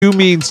you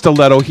mean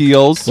stiletto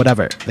heels?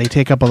 Whatever. They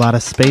take up a lot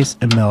of space,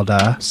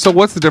 Imelda. So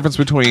what's the difference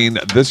between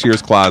this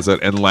year's closet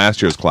and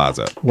last year's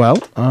closet? Well,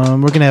 we're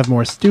going to have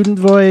more student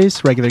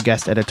voice, regular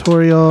guest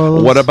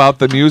editorials. What about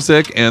the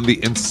music and the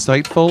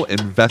insightful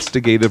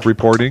investigative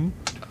reporting?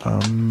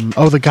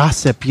 the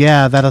gossip.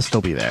 Yeah, that'll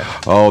still be there.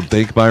 Oh,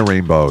 thank my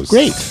rainbows.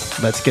 Great.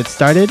 Let's get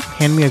started.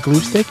 Hand me a glue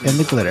stick and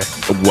the glitter.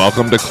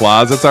 Welcome to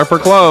Closets Are for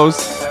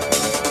Clothes.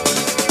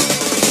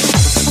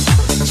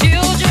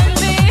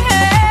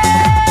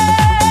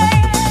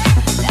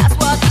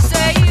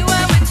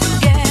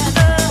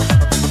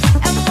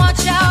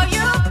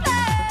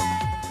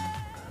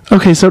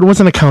 Okay, so it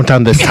wasn't a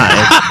countdown this time.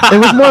 It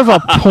was more of a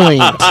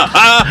point,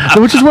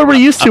 which is what we're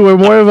used to. We're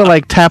more of a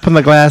like tap on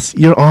the glass.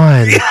 You're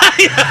on.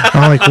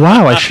 I'm like,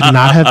 wow, I should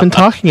not have been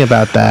talking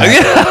about that.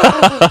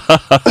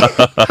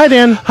 Hi,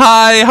 Dan.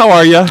 Hi, how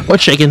are you?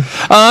 What's shaking?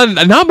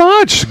 Not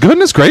much.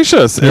 Goodness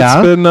gracious. Yeah?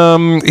 It's been,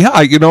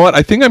 you know what?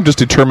 I think I'm just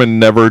determined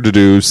never to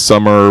do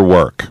summer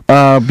work.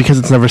 Because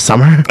it's never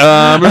summer.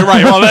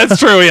 Right. Well, that's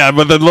true. Yeah,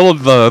 but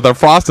the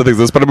frosted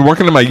things. But I've been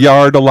working in my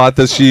yard a lot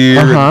this year,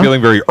 and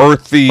feeling very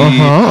earthy.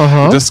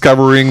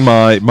 Discovering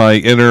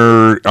my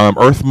inner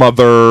Earth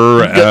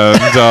Mother,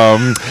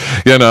 and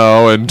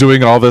and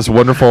doing all this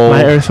wonderful.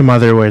 My Earth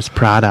Mother wears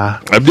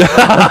Prada,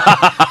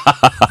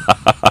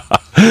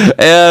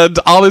 and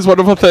all these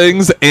wonderful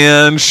things.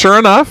 And sure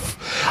enough,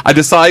 I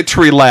decide to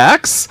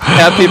relax,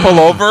 have people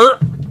over.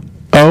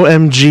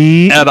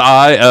 OMG! And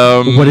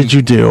what did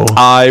you do?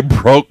 I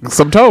broke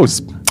some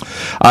toes.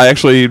 I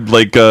actually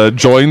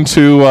joined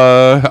two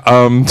of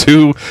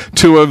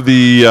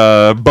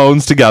the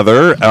bones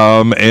together,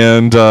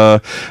 and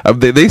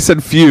they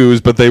said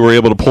fuse, but they were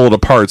able to pull it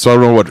apart. So I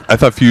don't know what I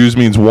thought fuse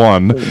means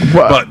one,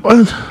 but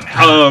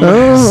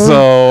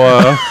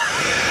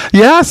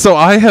yeah. So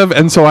I have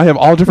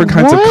all different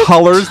kinds of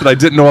colors that I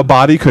didn't know a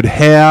body could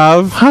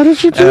have. How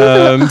did you do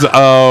that?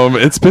 And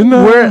it's been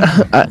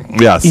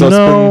yeah.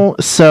 So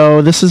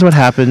so this is what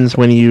happens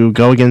when you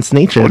go against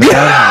nature.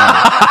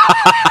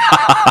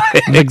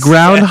 The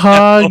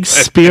groundhog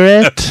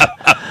spirit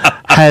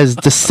has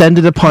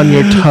descended upon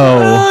your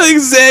toe.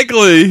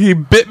 Exactly. He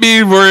bit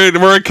me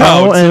where it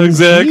counts. OMG.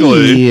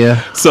 Exactly.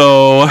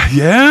 So,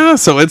 yeah.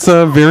 So it's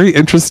a very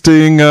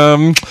interesting...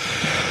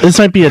 This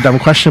might be a dumb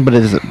question, but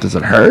does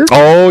it hurt?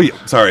 Oh,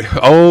 yeah. Sorry.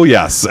 Oh,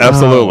 yes.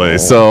 Absolutely. Oh.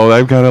 So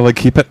I've got to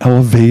keep it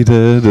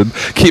elevated and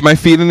keep my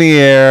feet in the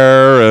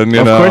air. And,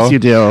 Of course you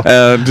do.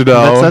 And,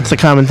 That's a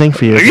common thing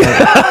for you.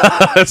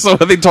 That's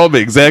what they told me.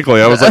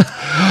 Exactly. I was like,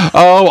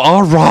 oh,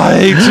 all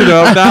right.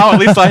 Now at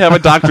least I have a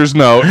doctor's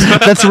note.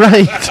 That's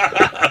right.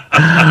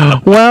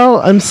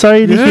 Well, I'm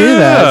sorry to hear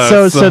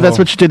that. So that's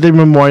what you did the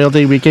Memorial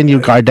Day weekend.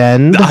 You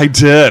gardened. I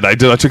did. I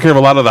took care of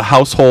a lot of the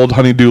household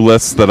honey-do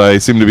lists that I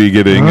seem to be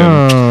getting.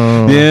 And,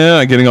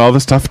 getting all the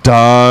stuff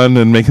done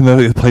and making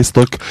the place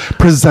look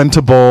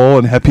presentable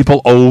and have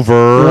people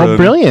over. Well,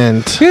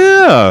 brilliant.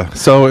 Yeah.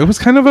 So it was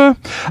kind of a,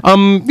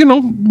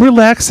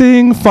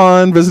 relaxing,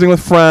 fun, visiting with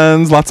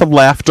friends, lots of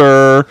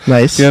laughter.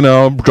 Nice.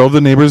 Drove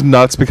the neighbors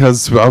nuts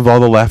because of all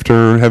the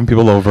laughter, having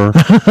people over.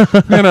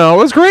 It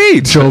was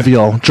great.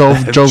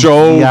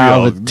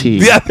 Joviality.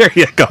 Yeah, there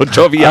you go.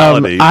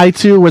 Joviality. I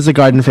too was a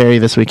garden fairy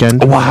this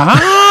weekend. Wow.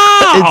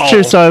 It's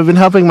true. So I've been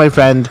helping my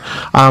friend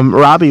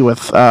Robbie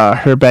with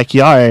her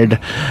backyard,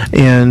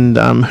 and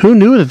who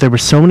knew that there were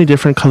so many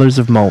different colors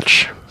of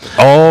mulch?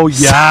 Oh,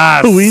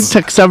 yes. So we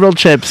took several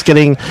trips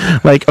getting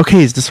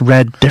okay, is this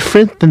red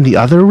different than the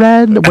other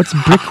red? What's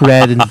brick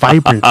red and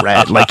vibrant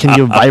red? Can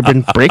you have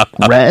vibrant brick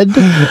red?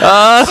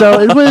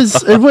 So it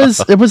was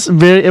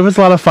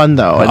a lot of fun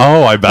though. And,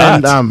 I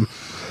bet. And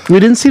we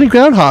didn't see the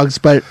groundhogs,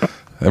 but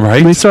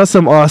we saw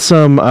some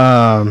awesome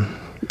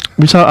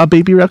we saw a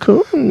baby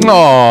raccoon.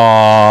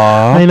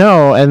 Aww. I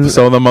know. And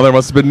so the mother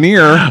must have been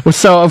near.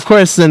 So, of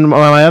course, then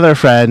my other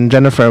friend,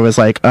 Jennifer, was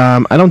like,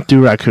 I don't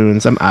do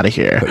raccoons. I'm out of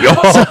here.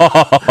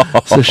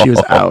 So she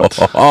was out.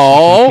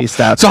 Oh. Peaced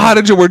out. So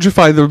where'd you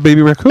find the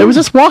baby raccoon? It was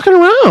just walking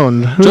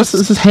around. It was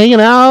just hanging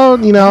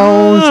out, It's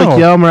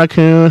like, I'm a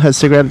raccoon, has a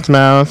cigarette in its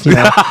mouth,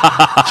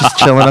 just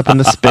chilling up in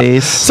the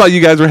space. Saw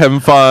you guys were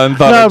having fun.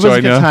 Thought I'd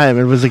join you.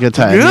 It was a good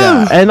time.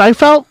 Yeah. And I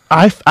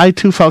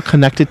too felt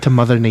connected to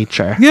Mother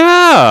Nature.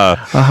 Yeah.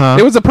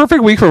 It was a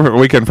perfect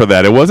weekend for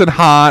that. It wasn't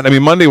hot. I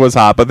mean, Monday was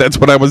hot, but that's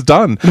when I was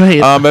done.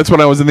 Right. That's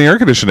when I was in the air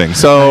conditioning.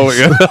 So,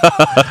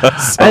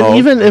 nice. And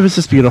even it was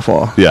just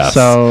beautiful. Yeah.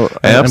 So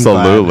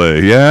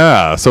absolutely,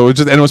 yeah. So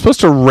it was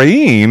supposed to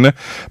rain,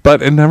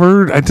 but it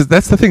never.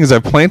 That's the thing is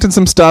I've planted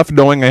some stuff,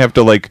 knowing I have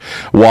to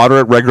water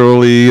it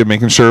regularly and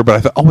making sure. But I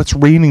thought, it's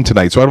raining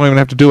tonight, so I don't even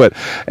have to do it.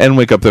 And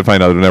wake up to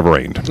find out it never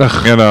rained.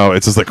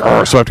 It's just so I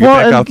have to get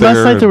back out there.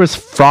 Last night there was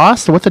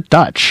frost. What the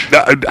Dutch?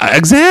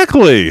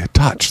 Exactly,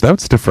 Dutch.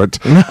 That's different.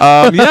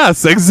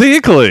 Yes,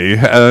 exactly.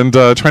 And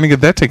trying to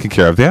get that taken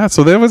care of. Yeah.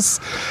 So there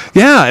was,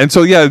 and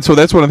so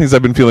that's one of the things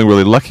I've been feeling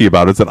really lucky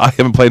about is that I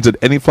haven't planted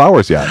any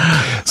flowers yet.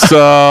 So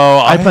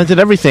I planted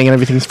everything, and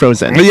everything's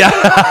frozen. Yeah.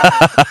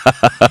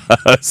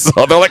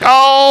 So they're like,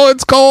 oh,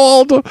 it's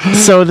cold.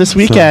 So this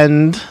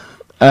weekend.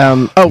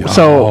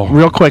 So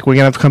real quick, we're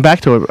gonna have to come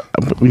back to it.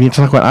 We need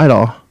to talk about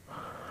Idol.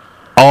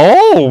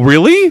 Oh,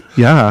 really?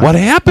 Yeah. What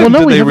happened? Well, no,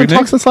 Did we they haven't renege?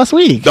 talked since last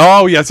week.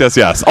 Oh, yes.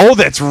 Oh,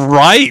 that's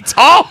right.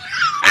 Oh,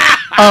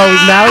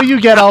 Oh, now you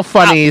get all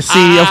funny.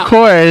 See, of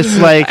course,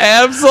 like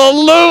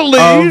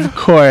absolutely. Of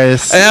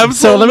course. Absolutely.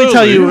 So let me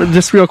tell you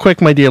just real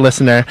quick, my dear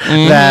listener,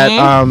 that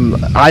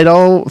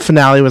Idol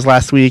finale was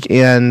last week,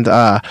 and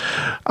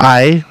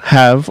I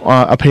have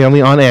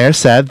apparently on air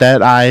said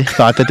that I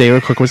thought that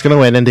David Cook was going to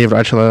win, and David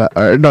Archuleta,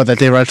 that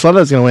David Archuleta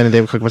was going to win, and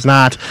David Cook was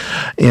not,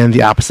 and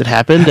the opposite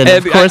happened.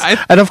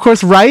 And of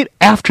course, right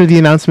after the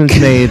announcement's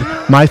made,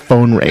 my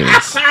phone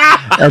rings.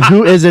 And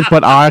who is it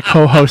but our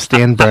co-host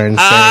Dan Burns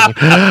saying,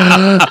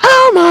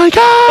 "Oh my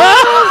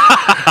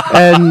god!"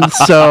 And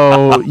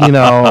so,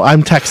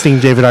 I'm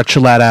texting David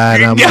Archuleta,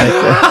 and I'm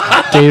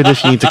like, "David,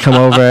 if you need to come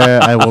over,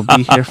 I will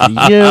be here for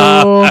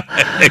you."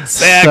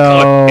 Exactly.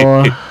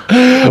 So,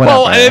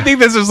 well, and I think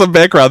this is some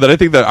background that I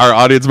think that our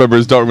audience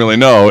members don't really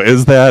know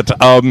is that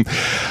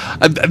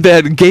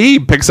that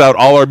Gabe picks out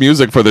all our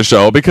music for the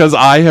show because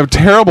I have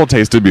terrible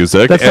taste in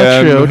music. That's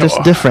not true,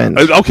 just different.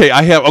 Okay,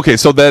 I have. Okay,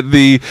 so that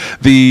the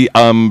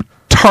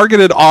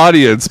targeted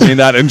audience may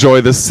not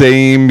enjoy the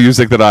same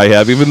music that I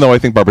have, even though I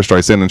think Barbra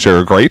Streisand and Cher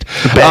are great.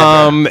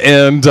 And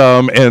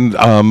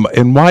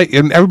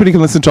everybody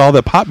can listen to all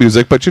that pop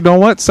music, but you know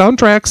what?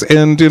 Soundtracks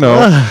and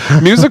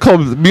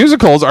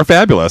musicals are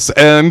fabulous.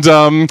 And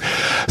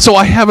so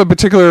I have a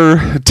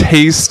particular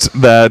taste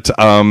that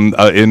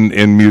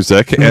in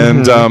music,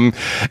 and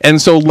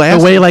so last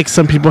the way like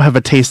some people have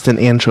a taste in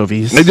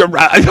anchovies. And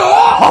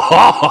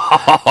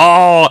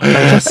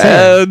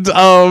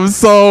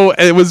so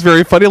it was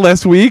very funny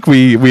last week.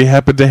 We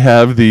happened to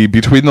have the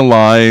Between the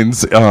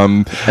Lines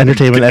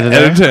entertainment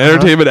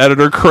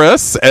editor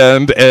Chris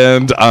and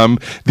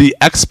the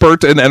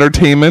expert in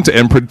entertainment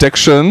and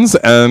predictions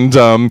and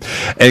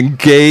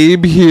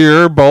Gabe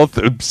here,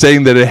 both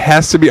saying that it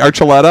has to be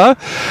Archuleta.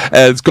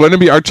 It's going to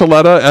be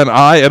Archuleta, and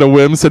I at a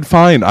whim said,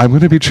 "Fine, I'm going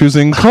to be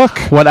choosing Cook."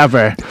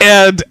 Whatever.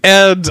 And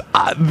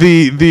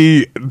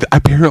the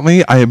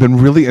apparently I have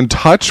been really in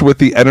touch with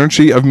the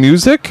energy of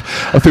music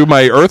through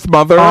my Earth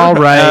Mother. All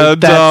right,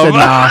 that's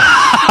enough.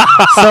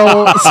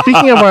 So,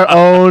 speaking of our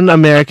own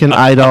American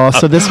Idol,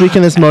 so this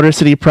weekend is Motor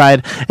City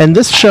Pride, and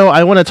this show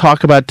I want to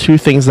talk about two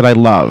things that I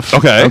love.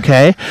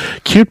 Okay?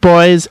 Cute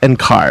boys and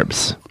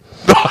carbs.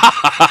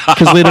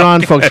 Because later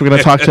on, folks, we're going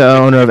to talk to the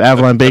owner of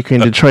Avalon Bakery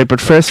in Detroit. But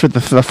first, with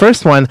the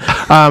first one,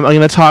 I'm going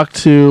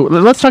to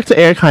let's talk to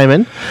Eric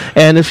Hyman.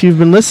 And if you've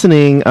been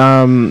listening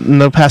in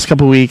the past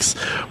couple weeks,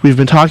 we've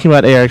been talking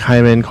about Eric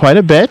Hyman quite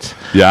a bit.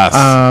 Yes.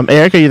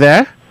 Eric, are you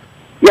there?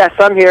 Yes,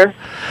 I'm here.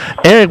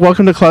 Eric,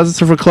 welcome to Closets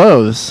for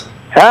Clothes.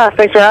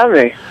 Thanks for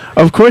having me.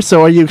 Of course.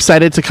 So, are you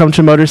excited to come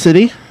to Motor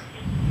City?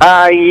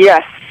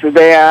 Yes.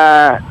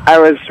 I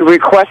was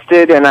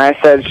requested, and I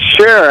said,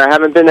 sure. I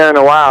haven't been there in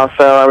a while,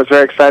 so I was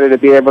very excited to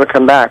be able to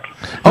come back.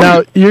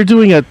 Now, you're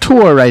doing a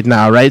tour right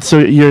now, right? So,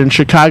 you're in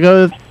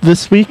Chicago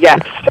this week?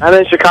 Yes, I'm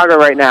in Chicago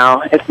right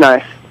now. It's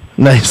nice.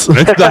 Nice.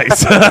 It's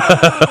nice.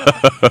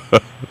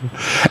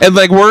 And,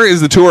 where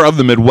is the tour of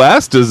the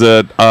Midwest? Is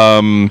it...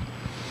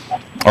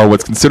 or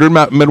what's considered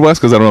Midwest,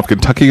 because I don't know if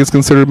Kentucky is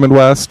considered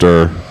Midwest,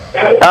 or...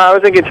 I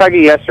was in Kentucky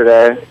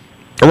yesterday.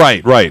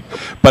 Right.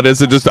 But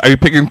is it just, are you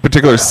picking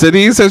particular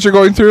cities as you're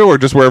going through, or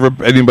just wherever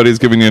anybody's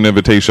giving you an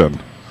invitation?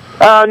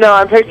 No,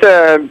 I picked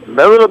a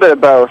little bit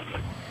of both.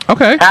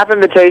 Okay. Half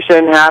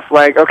invitation, half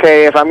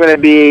okay, if I'm going to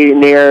be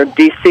near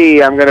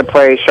D.C., I'm going to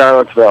play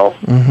Charlottesville.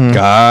 Mm-hmm.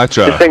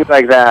 Gotcha. Just things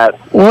like that.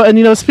 Well,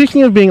 and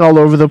speaking of being all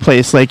over the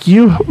place,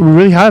 you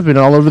really have been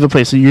all over the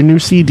place. So your new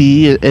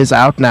CD is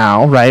out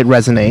now, right?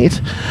 Resonate.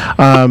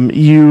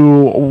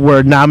 You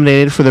were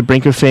nominated for the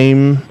Brink of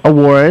Fame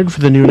Award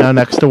for the New Now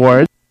Next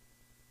Award.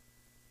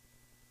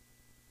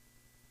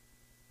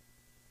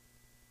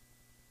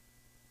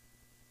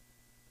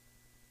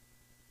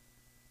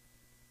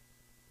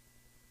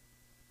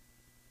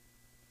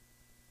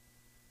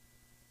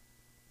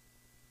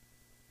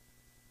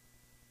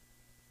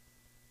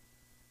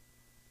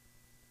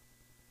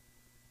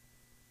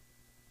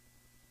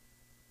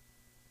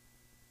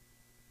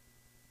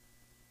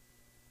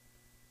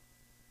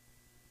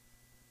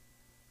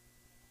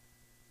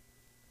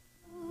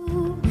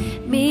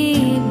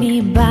 Meet me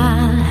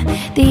by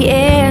the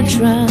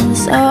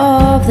entrance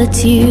of the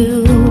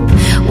tube.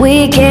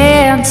 We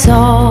can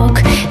talk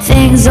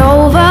things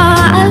over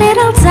a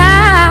little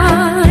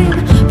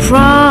time.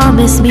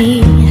 Promise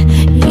me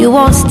you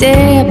won't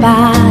stay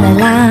by the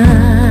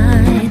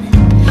line.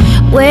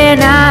 When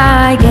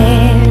I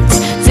get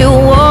to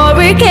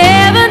Warwick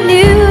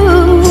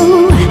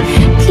Avenue,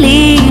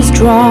 please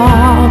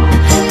drop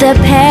the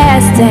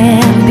past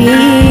and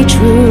be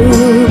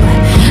true.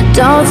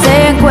 Don't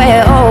think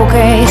we're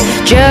okay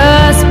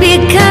just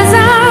because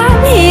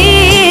I'm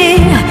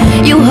here.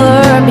 You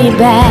hurt me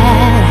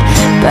bad,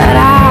 but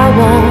I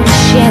won't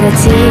shed a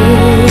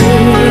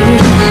tear.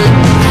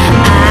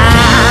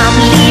 I'm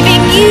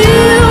leaving you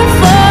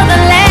for the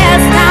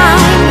last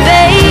time,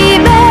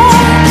 baby.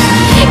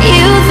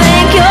 You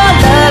think you're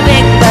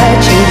loving, but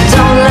you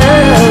don't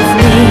love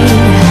me.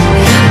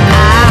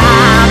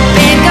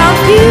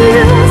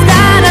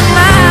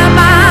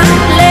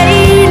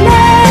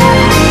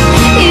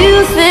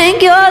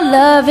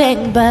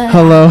 loving, but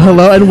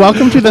Hello, and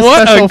welcome to the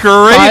What a special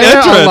great fire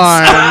entrance.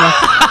 alarm.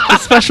 The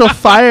special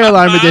fire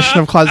alarm edition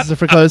of Closets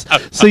for Clothes.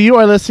 So you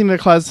are listening to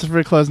Closets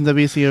for Clothes in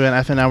WCU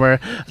and FN Hour.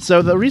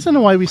 So the reason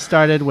why we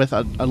started with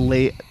an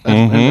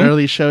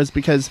early show is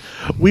because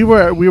we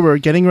were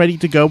getting ready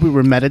to go. We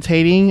were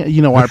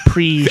meditating. Our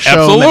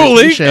pre-show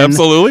meditation.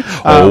 Absolutely.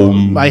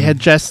 I had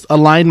just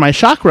aligned my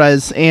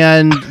chakras,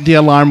 and the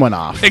alarm went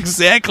off.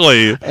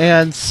 Exactly.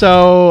 And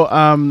so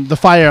the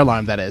fire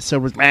alarm, that is. So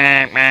it was,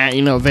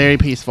 very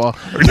peaceful.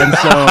 And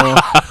so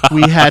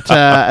we had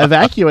to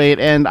evacuate,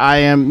 and I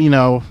am,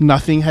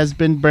 nothing has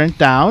been burnt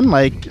down.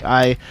 Like,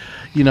 I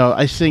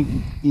think,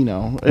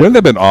 Wouldn't it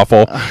have been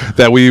awful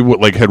that we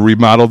had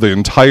remodeled the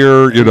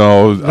entire,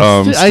 studio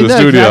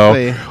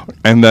exactly.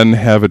 and then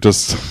have it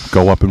just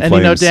go up in And,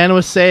 flames? Dan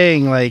was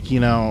saying,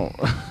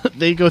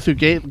 they go through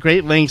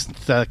great lengths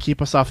to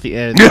keep us off the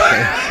air.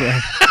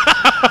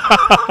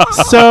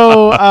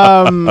 So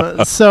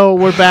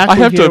we're back. I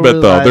have to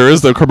admit, though, there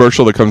is the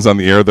commercial that comes on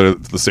the air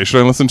that the station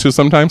I listen to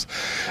sometimes,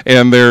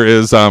 and there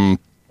is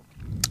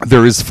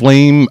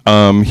Flame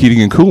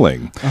Heating and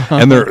Cooling,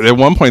 and at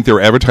one point they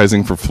were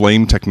advertising for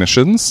flame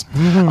technicians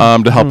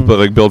to help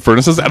build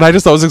furnaces, and I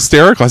just thought it was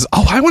hysterical. I said,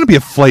 "Oh, I want to be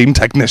a flame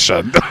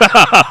technician."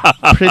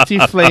 Pretty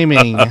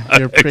flaming.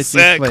 You're pretty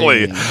Exactly.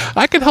 flaming.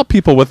 I can help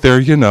people with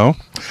their,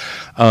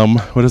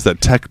 what is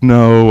that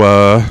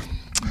techno?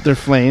 They're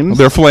flames.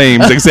 Their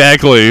flames,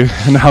 exactly,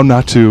 and how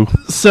not to.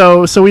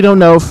 So we don't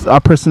know if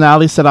our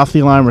personality set off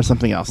the alarm or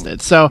something else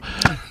did. So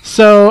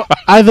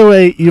either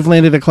way, you've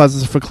landed at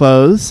Closets for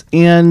Clothes,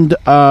 and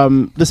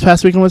this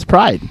past weekend was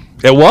Pride.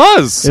 It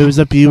was. It was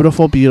a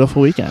beautiful,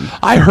 beautiful weekend.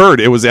 I heard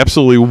it was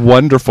absolutely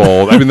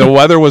wonderful. I mean, the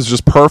weather was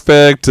just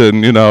perfect,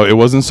 and it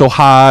wasn't so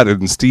hot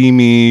and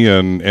steamy,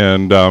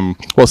 and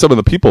some of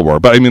the people were,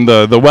 but I mean,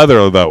 the weather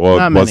of that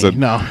wasn't.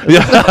 No.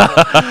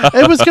 Yeah.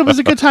 It was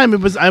a good time.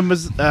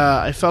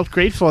 I felt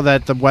grateful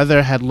that the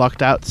weather had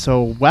lucked out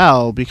so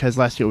well, because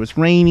last year it was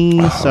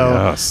rainy,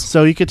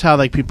 so you could tell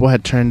people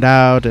had turned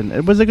out, and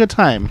it was a good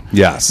time.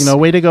 Yes.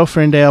 Way to go,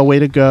 Ferndale. Way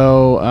to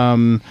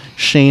go,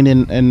 Shane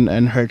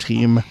and her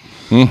team.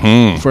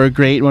 For a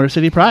great Motor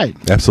City Pride.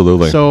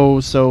 Absolutely. So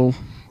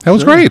that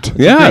was great.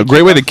 Yeah,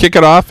 great way to kick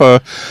it off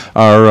our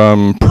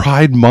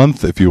Pride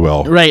Month, if you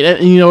will. Right,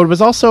 and it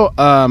was also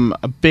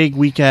a big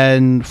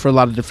weekend for a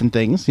lot of different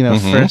things.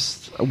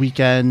 First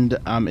weekend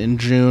in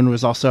June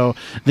was also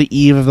the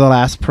eve of the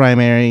last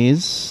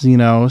primaries.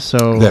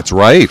 So That's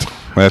right.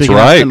 That's big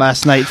right. announcement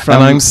last night from.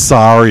 And I'm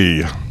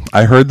sorry.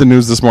 I heard the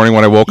news this morning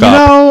when I woke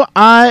up.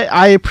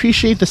 I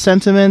appreciate the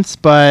sentiments,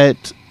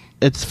 but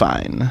it's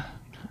fine.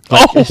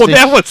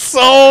 That was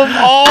so.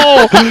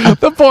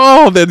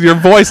 Then your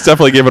voice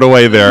definitely gave it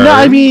away there. No,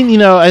 I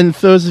mean, and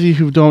those of you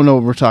who don't know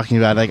what we're talking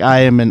about,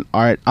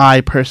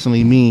 I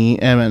personally,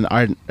 am an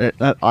ardent,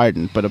 not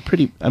ardent, but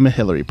I'm a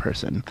Hillary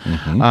person.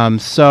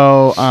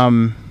 So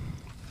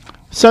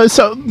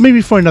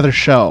maybe for another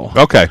show.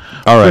 Okay,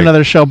 all right. For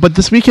another show. But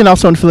this weekend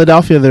also in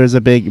Philadelphia, there's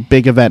a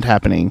big event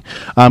happening.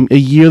 A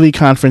yearly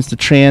conference, the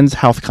Trans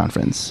Health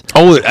Conference.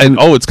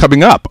 It's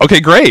coming up.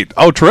 Okay, great.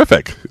 Oh,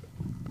 terrific.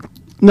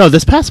 No,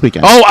 this past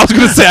weekend. Oh, I was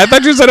going to say, I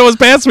thought you said it was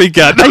past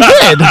weekend.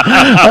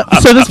 I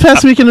did. So this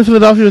past weekend in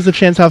Philadelphia was the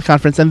Trans Health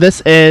Conference, and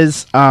this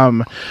is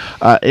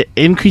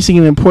increasing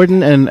in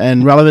importance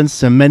and relevance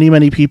to many,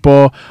 many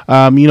people.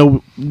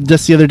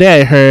 Just the other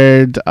day I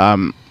heard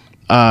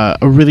a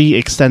really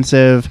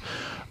extensive,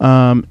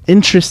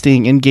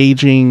 interesting,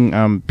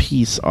 engaging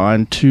piece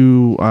on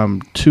two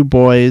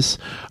boys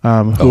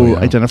who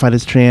identified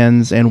as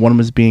trans, and one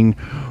was being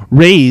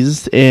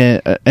raised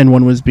and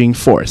one was being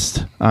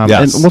forced.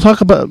 Yes. And we'll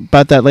talk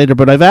about that later,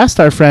 but I've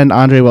asked our friend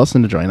Andre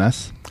Wilson to join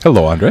us.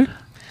 Hello, Andre.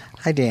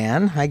 Hi,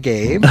 Dan. Hi,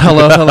 Gabe.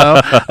 Hello.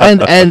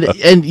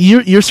 and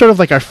you're sort of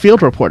like our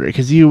field reporter,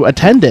 because you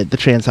attended the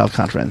Trans Health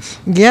Conference.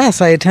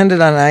 Yes, I attended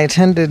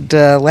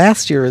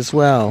last year as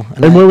well.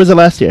 And where was it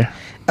last year?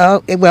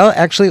 Well,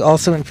 actually,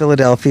 also in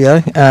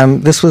Philadelphia.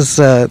 This was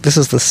the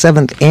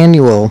 7th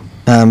annual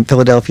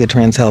Philadelphia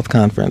Trans Health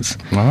Conference.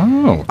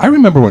 Oh, I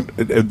remember when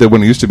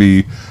it used to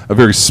be a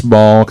very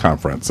small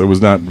conference. It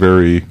was not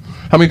very.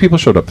 How many people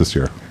showed up this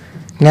year?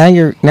 Now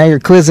you're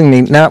quizzing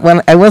me.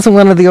 I wasn't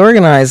one of the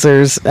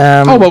organizers.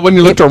 But when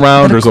you looked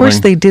around or something. Of course,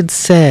 they did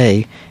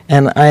say,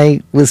 and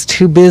I was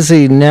too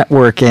busy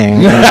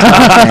networking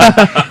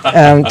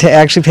to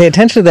actually pay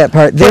attention to that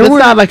part. But it's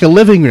not like a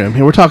living room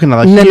here. We're talking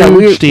like a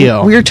huge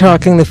deal. We're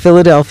talking the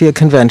Philadelphia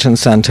Convention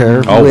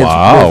Center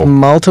with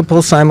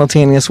multiple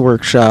simultaneous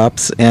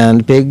workshops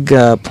and big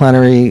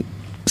plenary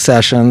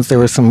sessions. There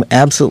were some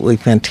absolutely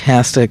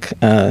fantastic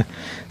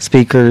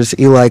speakers.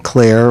 Eli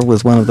Clare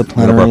was one of the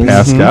plenaries. One of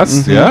our past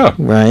guests, yeah.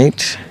 Right.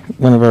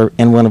 One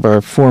of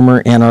our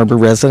former Ann Arbor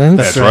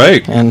residents. That's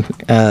right. And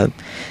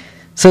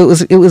so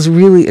it was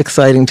really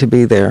exciting to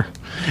be there.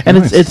 And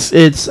nice. It's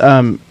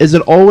is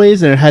it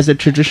always, or has it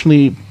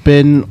traditionally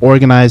been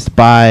organized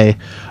by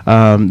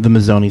the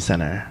Mazzoni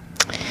Center?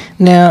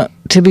 Now,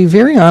 to be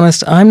very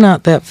honest, I'm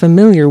not that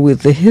familiar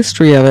with the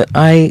history of it.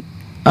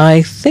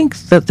 I think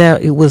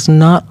that it was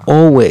not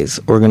always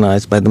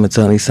organized by the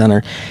Mazzoni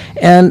Center.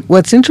 And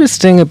what's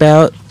interesting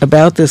about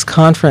this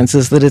conference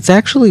is that it's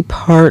actually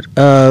part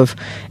of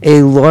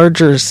a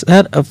larger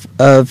set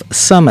of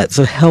summits,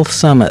 of health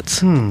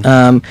summits.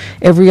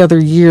 Every other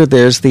year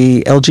there's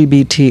the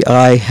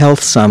LGBTI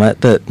Health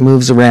Summit that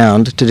moves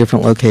around to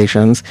different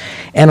locations.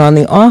 And on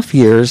the off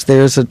years,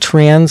 there's a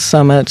trans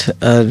summit,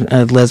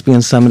 a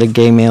lesbian summit, a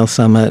gay male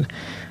summit.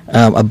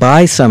 A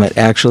bi summit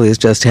actually has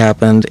just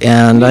happened,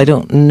 and I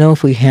don't know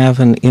if we have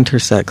an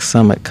intersex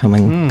summit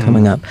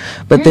coming up.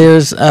 But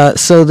there's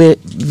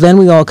then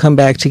we all come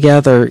back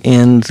together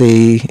in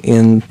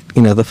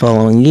the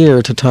following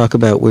year to talk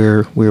about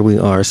where we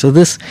are. So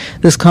this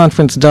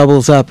conference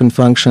doubles up and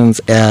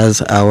functions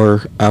as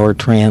our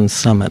trans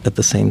summit at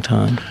the same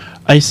time.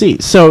 I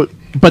see. So.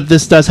 But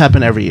this does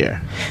happen every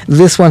year.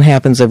 This one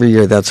happens every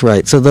year, that's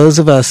right. So those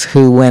of us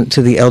who went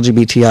to the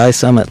LGBTI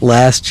summit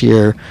last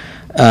year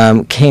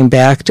came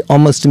back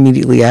almost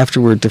immediately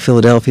afterward to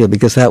Philadelphia,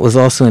 because that was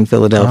also in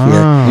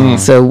Philadelphia.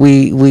 So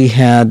we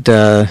had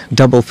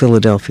double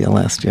Philadelphia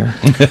last year.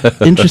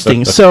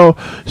 Interesting. So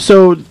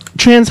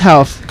Trans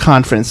Health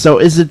Conference. So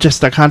is it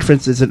just a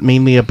conference? Is it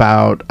mainly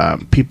about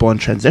people in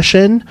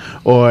transition,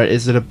 or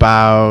is it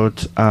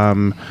about?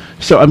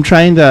 So I'm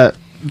trying to.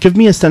 Give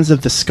me a sense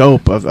of the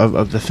scope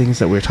of the things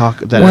that are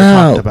talked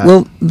about.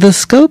 Well, the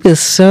scope is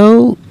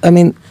so,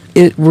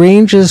 it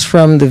ranges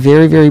from the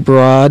very, very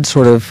broad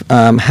sort of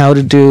how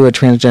to do a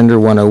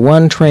Transgender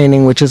 101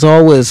 training, which is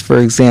always, for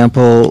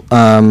example,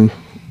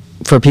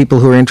 for people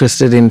who are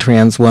interested in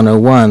Trans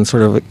 101,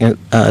 sort of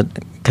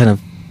kind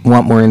of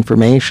want more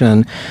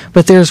information.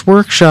 But there's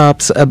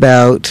workshops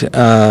about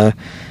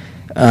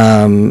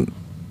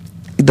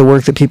the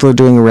work that people are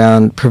doing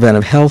around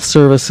preventive health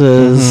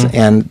services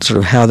and sort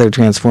of how they're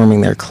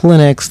transforming their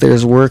clinics.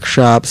 There's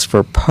workshops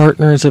for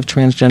partners of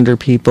transgender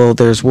people.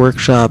 There's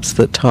workshops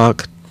that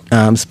talk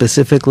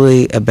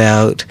specifically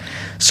about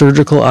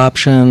surgical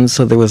options.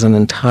 So there was an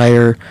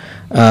entire,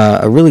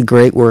 a really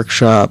great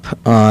workshop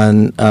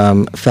on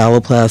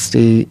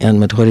phalloplasty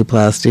and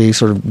metoidoplasty,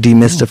 sort of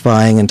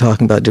demystifying and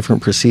talking about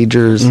different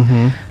procedures.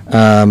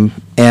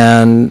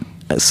 And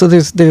so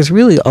there's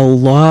really a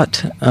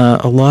lot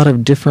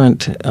of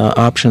different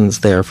options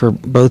there, for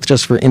both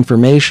just for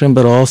information,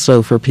 but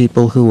also for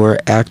people who are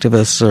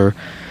activists or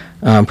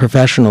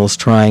professionals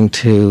trying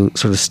to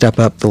sort of step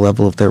up the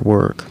level of their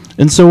work.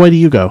 And so why do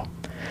you go?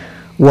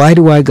 Why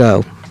do I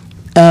go?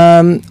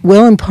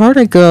 Well, in part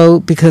I go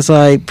because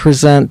I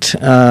present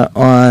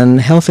on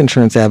health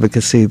insurance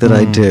advocacy that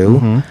I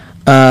do,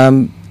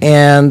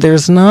 and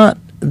there's not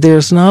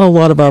a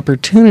lot of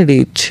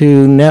opportunity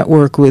to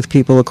network with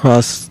people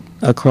across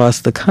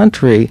the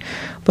country,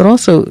 but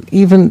also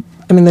even,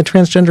 the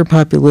transgender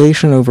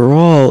population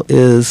overall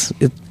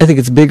I think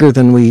it's bigger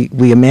than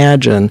we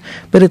imagine,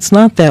 but it's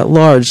not that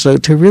large. So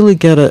to really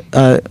get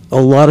a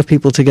lot of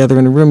people together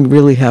in a room, you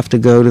really have to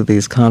go to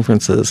these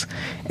conferences.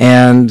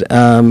 And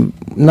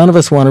none of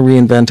us want to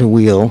reinvent a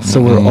wheel,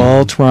 so we're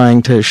all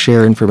trying to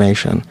share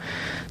information.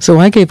 So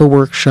I gave a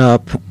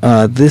workshop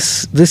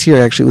this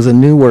year. Actually, it was a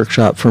new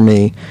workshop for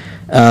me,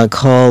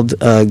 called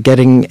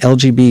Getting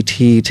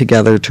LGBT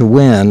Together to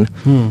Win,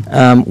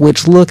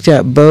 which looked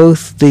at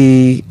both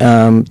the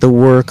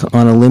work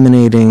on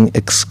eliminating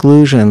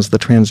exclusions, the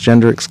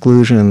transgender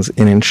exclusions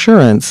in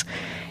insurance,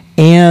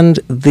 and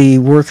the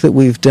work that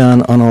we've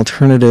done on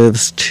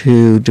alternatives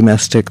to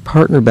domestic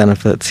partner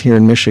benefits here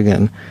in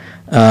Michigan,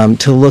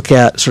 to look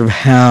at sort of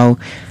how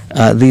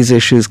these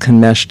issues can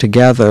mesh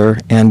together,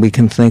 and we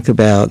can think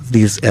about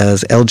these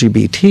as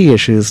LGBT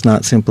issues,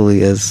 not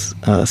simply as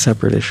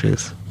separate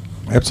issues.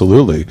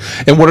 Absolutely.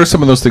 And what are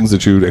some of those things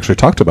that you actually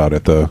talked about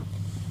at the...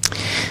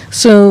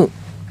 So,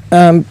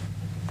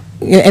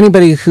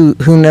 anybody who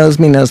knows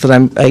me knows that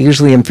I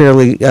usually am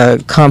fairly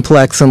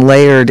complex and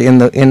layered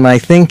in my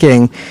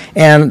thinking,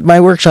 and my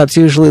workshops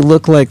usually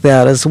look like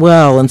that as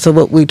well. And so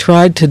what we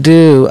tried to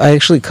do, I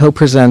actually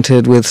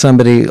co-presented with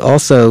somebody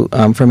also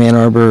from Ann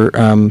Arbor,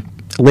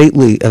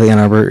 lately of Ann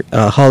Arbor,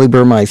 Holly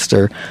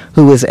Burmeister,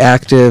 who was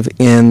active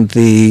in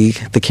the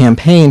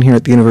campaign here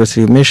at the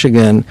University of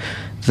Michigan,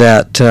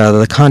 that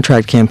the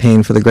contract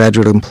campaign for the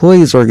Graduate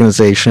Employees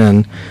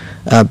Organization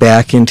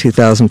back in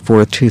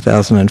 2004,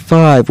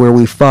 2005, where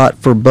we fought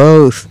for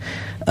both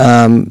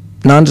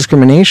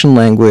non-discrimination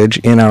language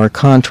in our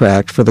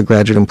contract for the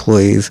graduate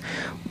employees,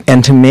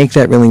 and to make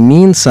that really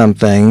mean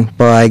something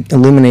by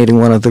eliminating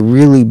one of the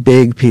really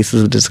big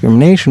pieces of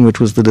discrimination, which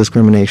was the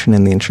discrimination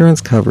in the insurance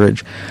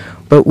coverage.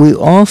 But we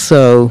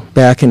also,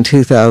 back in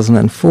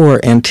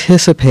 2004,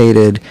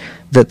 anticipated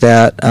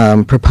that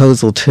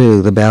proposal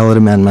 2, the ballot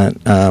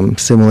amendment,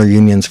 similar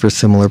unions for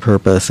similar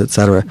purpose, et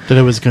cetera, that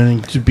it was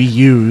going to be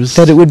used.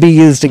 That it would be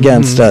used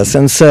against us.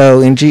 And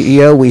so in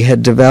GEO we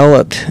had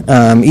developed,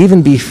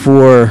 even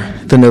before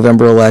the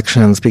November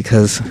elections,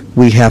 because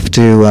we have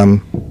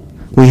to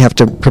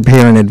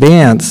prepare in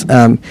advance,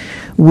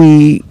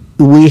 we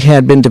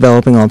had been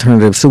developing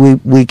alternatives. So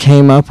we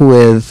came up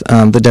with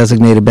the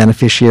designated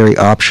beneficiary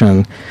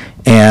option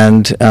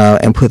and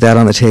put that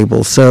on the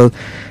table. So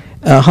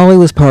Holly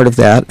was part of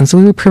that, and so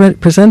we were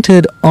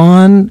presented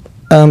on.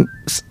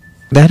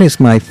 That is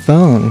my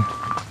phone.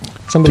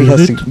 Somebody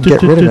has to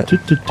get rid of it.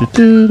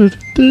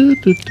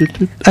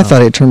 I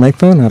thought I'd turn my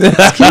phone off.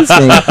 Excuse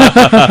me.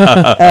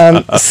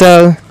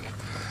 So,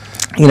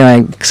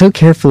 I so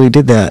carefully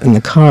did that in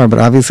the car, but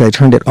obviously I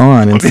turned it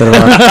on instead of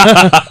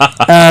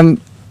off.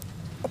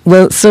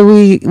 Well, so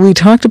we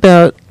talked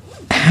about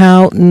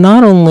how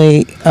not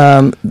only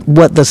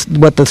what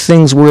the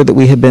things were that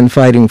we had been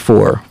fighting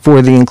for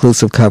the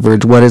inclusive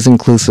coverage. What does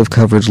inclusive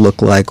coverage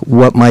look like?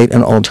 What might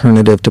an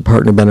alternative to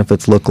partner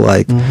benefits look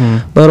like?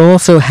 But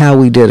also how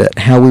we did it,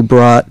 how we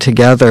brought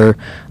together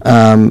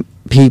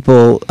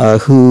people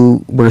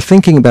who were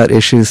thinking about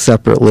issues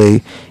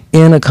separately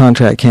in a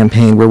contract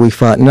campaign where we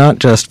fought not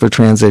just for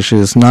trans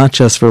issues, not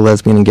just for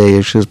lesbian and gay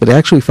issues, but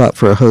actually fought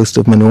for a host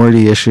of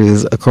minority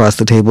issues across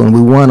the table, and we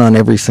won on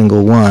every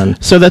single one.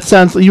 So that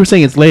sounds, you were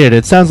saying it's layered.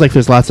 It sounds like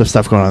there's lots of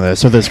stuff going on there.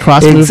 So there's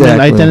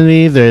cross-movement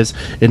identity, there's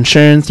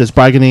insurance, there's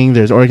bargaining,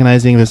 there's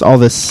organizing, there's all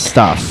this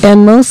stuff.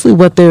 And mostly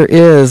what there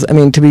is,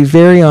 to be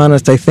very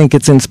honest, I think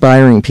it's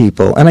inspiring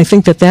people. And I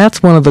think that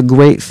that's one of the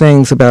great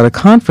things about a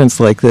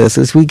conference like this,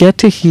 is we get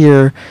to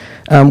hear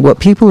what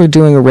people are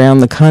doing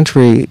around the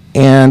country,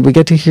 and we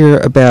get to hear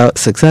about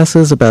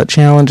successes, about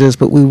challenges,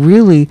 but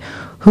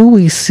who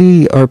we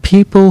see are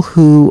people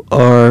who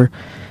are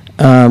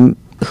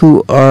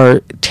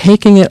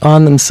taking it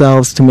on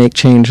themselves to make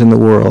change in the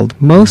world.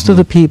 Most of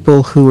the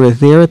people who are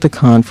there at the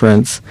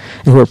conference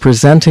and who are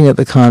presenting at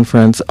the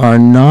conference are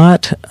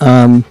not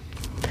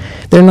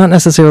they're not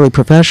necessarily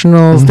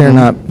professionals. They're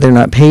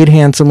not paid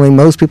handsomely.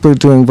 Most people are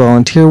doing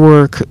volunteer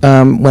work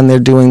when they're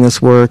doing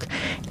this work,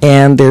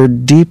 and they're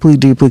deeply,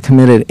 deeply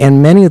committed.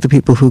 And many of the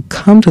people who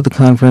come to the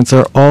conference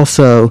are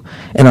also,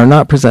 and are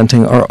not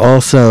presenting, are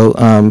also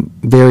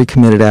very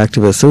committed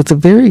activists. So it's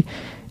very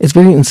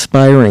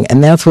inspiring,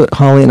 and that's what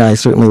Holly and I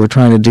certainly were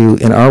trying to do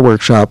in our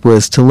workshop,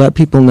 was to let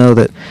people know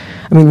that,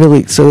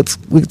 so it's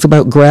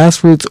about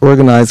grassroots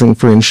organizing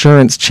for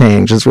insurance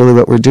change is really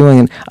what we're doing.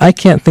 And I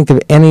can't think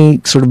of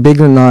any sort of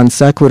bigger non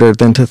sequitur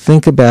than to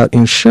think about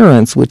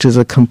insurance, which is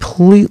a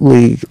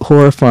completely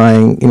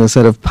horrifying,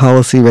 set of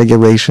policy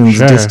regulations,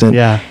 distant,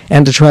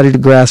 and to try to do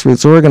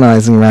grassroots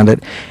organizing around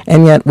it.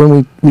 And yet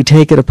when we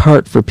take it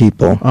apart for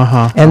people,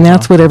 and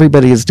that's what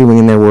everybody is doing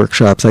in their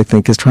workshops, I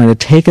think, is trying to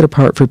take it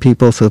apart for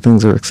people so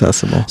things are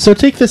accessible. So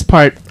take this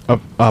part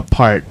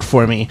apart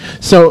for me.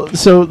 So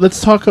let's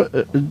talk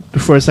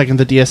for a second.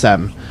 The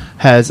DSM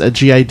has a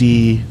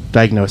GID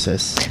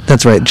diagnosis.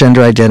 That's right,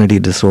 gender identity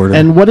disorder.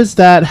 And what does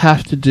that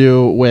have to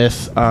do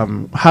with,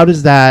 how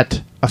does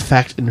that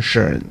affect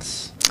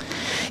insurance?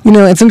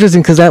 It's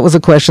interesting because that was a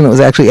question that was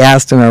actually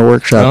asked in our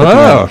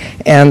workshop.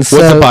 And so,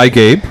 was it by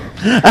Gabe?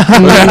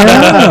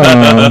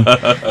 No,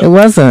 it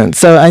wasn't.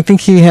 So I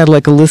think he had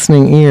like a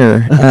listening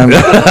ear.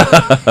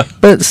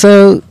 But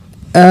so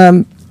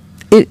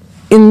it,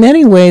 in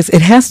many ways,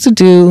 it has to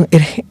do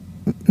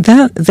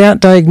that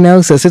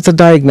diagnosis. It's a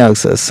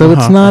diagnosis, so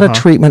it's not a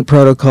treatment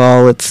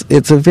protocol.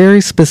 It's a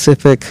very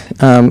specific.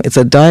 It's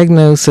a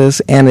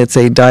diagnosis, and it's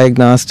a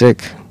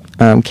diagnostic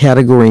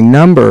category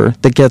number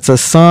that gets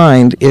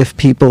assigned if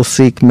people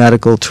seek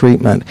medical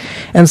treatment.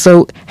 And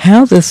so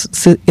how this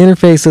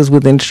interfaces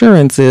with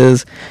insurance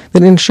is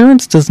that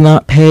insurance does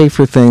not pay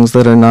for things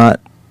that are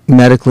not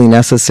medically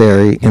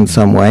necessary in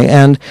some way,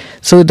 and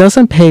so it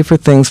doesn't pay for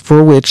things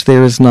for which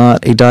there is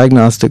not a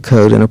diagnostic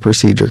code and a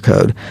procedure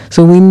code.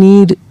 So we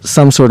need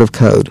some sort of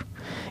code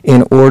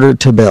in order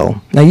to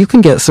bill. Now, you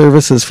can get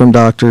services from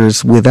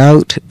doctors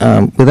without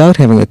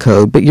having a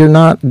code, but you're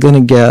not going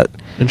to get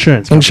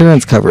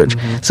insurance coverage.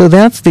 So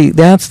that's the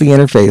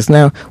interface.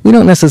 Now, we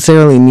don't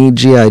necessarily need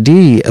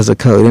GID as a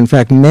code. In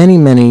fact, many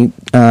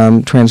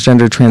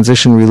transgender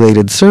transition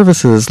related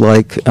services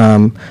like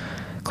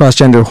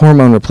cross-gender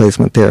hormone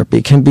replacement therapy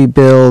can be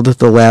billed,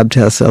 the lab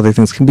tests, other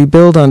things can be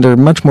billed under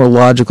much more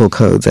logical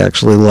codes,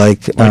 actually,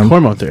 like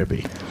hormone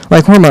therapy.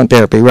 Like hormone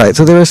therapy, right.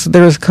 So there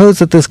is codes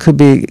that this could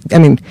be,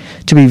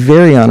 to be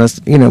very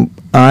honest,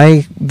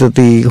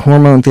 the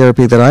hormone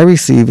therapy that I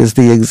receive is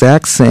the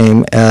exact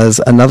same as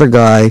another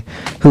guy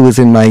who was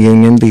in my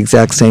union, the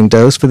exact same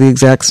dose for the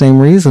exact same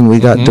reason. We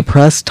got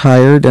depressed,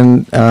 tired,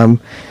 and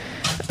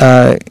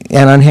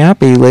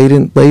unhappy late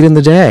in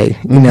the day,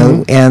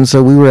 and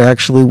so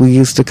we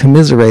used to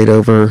commiserate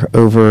over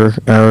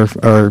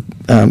our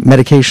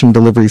medication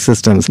delivery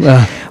systems.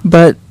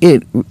 But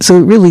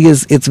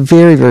it's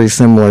very, very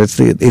similar.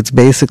 It's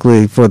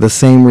basically for the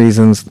same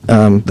reasons,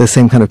 the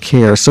same kind of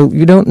care. So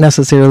you don't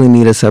necessarily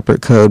need a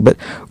separate code, but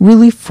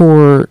really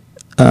for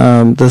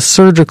the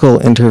surgical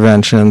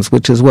interventions,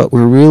 which is what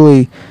we're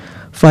really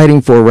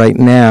fighting for right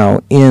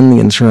now in the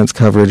insurance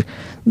coverage,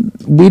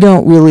 we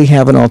don't really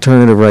have an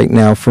alternative right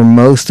now for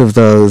most of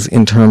those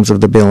in terms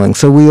of the billing.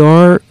 So we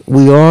are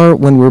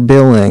when we're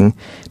billing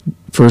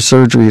for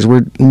surgeries,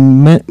 we're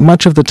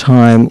much of the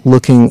time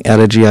looking at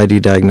a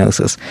GID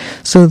diagnosis.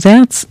 So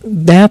that's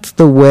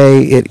the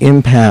way it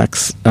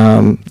impacts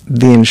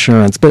the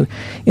insurance. But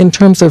in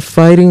terms of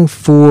fighting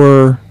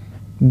for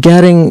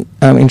getting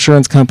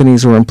insurance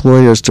companies or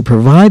employers to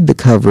provide the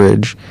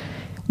coverage,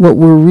 what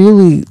we're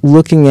really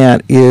looking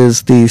at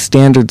is the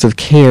standards of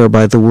care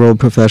by the World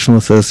Professional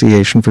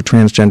Association for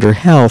Transgender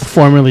Health.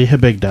 Formerly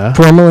HBIGDA.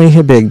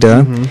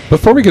 Mm-hmm.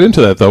 Before we get into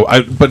that, though,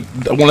 but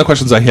one of the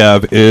questions I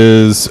have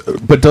is,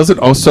 but does it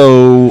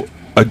also,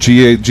 a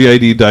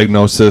GID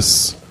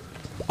diagnosis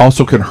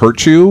also can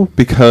hurt you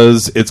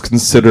because it's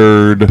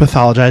considered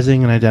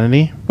pathologizing an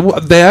identity?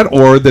 That,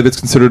 or that it's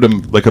considered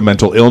a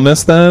mental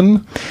illness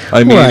then?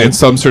 I mean, in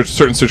some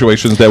certain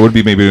situations, that would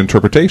be maybe an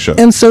interpretation.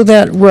 And so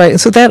that,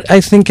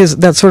 I think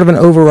that's sort of an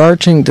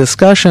overarching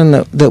discussion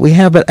that we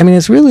have. But, I mean,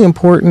 it's really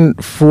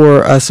important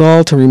for us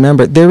all to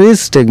remember there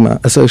is stigma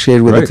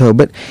associated with the code,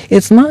 but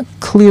it's not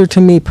clear to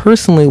me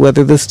personally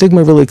whether the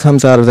stigma really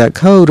comes out of that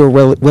code or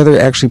whether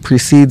it actually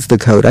precedes the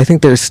code. I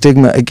think there's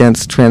stigma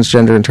against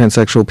transgender and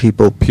transsexual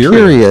people,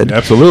 period.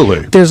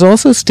 Absolutely. There's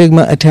also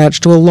stigma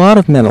attached to a lot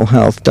of mental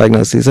health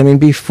diagnoses. I mean,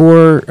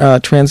 before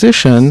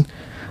transition,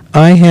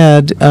 I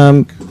had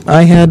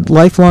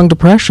lifelong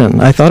depression.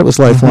 I thought it was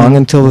lifelong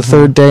until the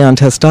third day on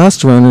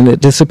testosterone, and it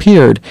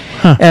disappeared.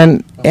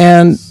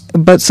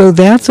 But so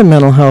that's a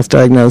mental health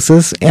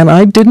diagnosis, and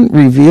I didn't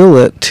reveal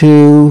it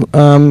to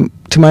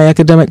my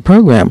academic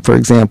program. For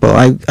example,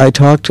 I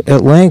talked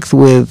at length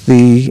with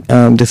the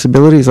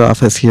disabilities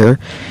office here,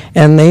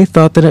 and they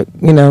thought that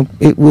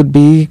it would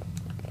be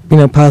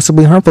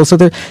possibly harmful. So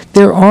there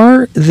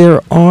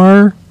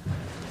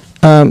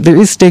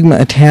is stigma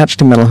attached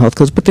to mental health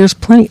codes, but there's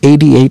plenty.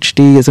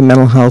 ADHD is a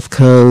mental health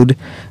code.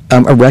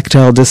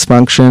 Erectile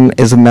dysfunction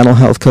is a mental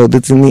health code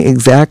that's in the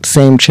exact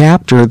same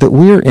chapter that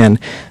we're in.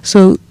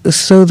 So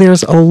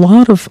there's a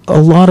lot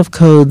of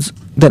codes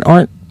that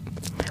aren't.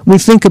 We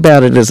think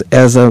about it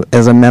as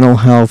a mental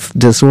health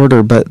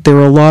disorder, but there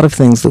are a lot of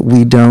things that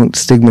we don't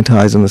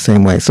stigmatize in the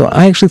same way. So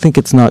I actually think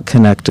it's not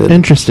connected.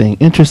 Interesting.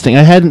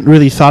 I hadn't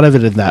really thought of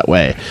it in that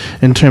way,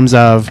 in terms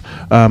of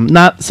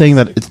not saying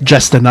that it's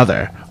just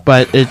another,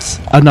 but it's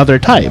another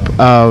type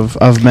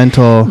of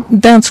mental.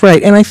 That's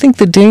right, and I think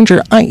the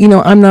danger.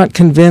 I'm not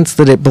convinced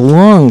that it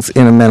belongs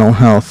in a mental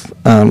health.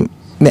 I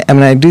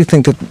do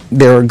think that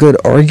there are good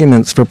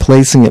arguments for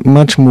placing it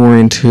much more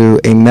into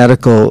a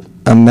medical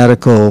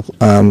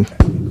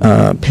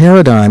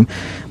paradigm.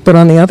 But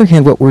on the other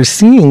hand, what we're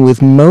seeing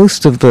with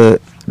most of the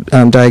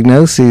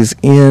diagnoses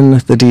in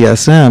the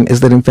DSM is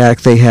that in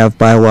fact they have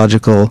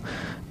biological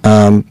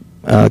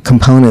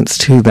components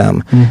to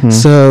them.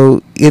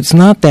 So it's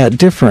not that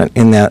different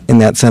in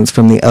that sense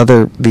from the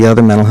other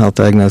mental health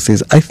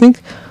diagnoses. I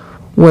think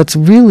what's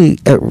really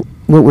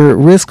what we're at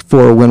risk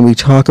for when we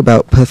talk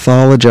about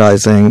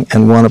pathologizing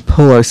and want to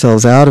pull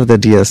ourselves out of the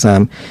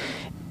DSM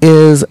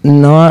is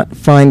not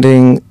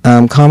finding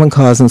common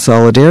cause and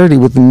solidarity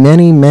with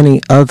many,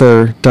 many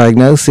other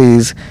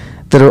diagnoses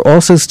that are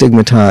also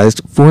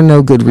stigmatized for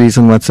no good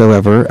reason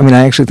whatsoever. I mean,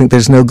 I actually think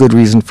there's no good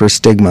reason for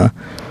stigma.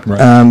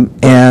 Right.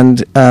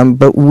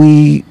 But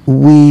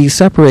we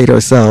separate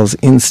ourselves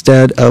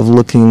instead of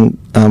looking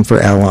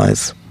for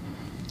allies.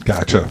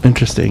 Gotcha.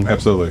 Interesting.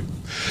 Absolutely.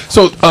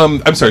 So,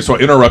 I'm sorry. So I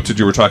interrupted.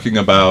 You were talking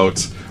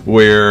about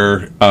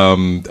where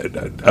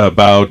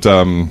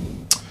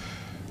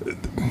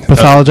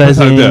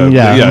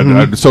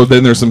pathologizing. So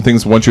then there's some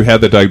things. Once you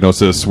have that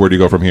diagnosis, where do you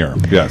go from here?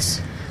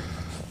 Yes.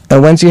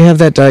 Once you have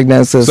that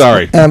diagnosis,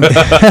 sorry.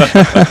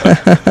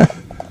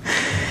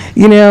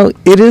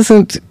 It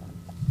isn't.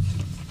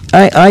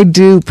 I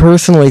do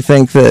personally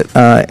think that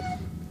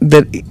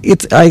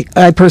it's.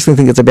 I personally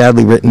think it's a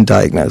badly written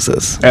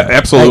diagnosis.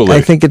 Absolutely.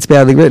 I think it's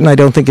badly written. I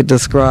don't think it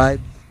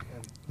describes.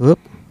 Whoop.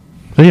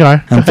 There you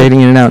are. I'm fading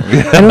in and out.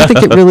 I don't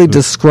think it really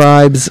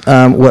describes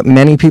what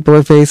many people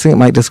are facing. It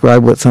might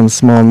describe what some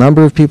small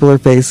number of people are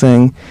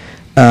facing.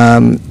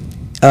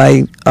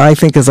 I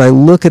think as I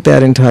look at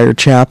that entire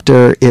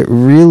chapter, it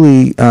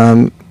really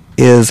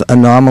is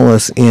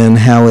anomalous in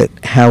how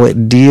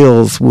it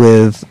deals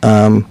with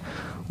the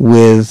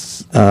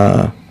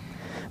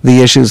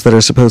issues that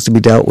are supposed to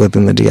be dealt with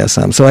in the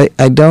DSM. So I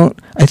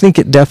think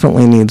it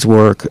definitely needs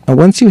work.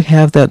 Once you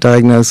have that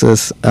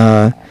diagnosis,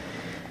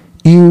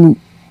 you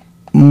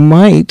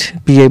might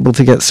be able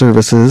to get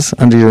services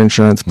under your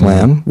insurance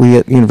plan. We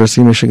at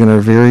University of Michigan are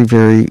very,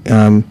 very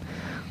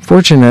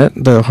fortunate.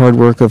 The hard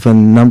work of a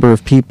number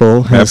of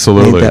people has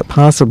made that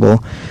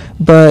possible.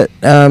 But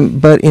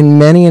in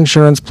many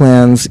insurance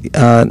plans,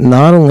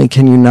 not only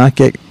can you not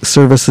get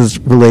services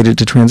related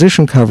to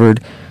transition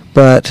covered,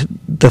 but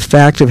the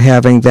fact of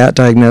having that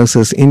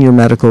diagnosis in your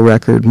medical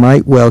record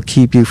might well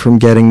keep you from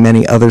getting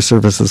many other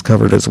services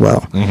covered as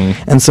well.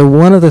 And so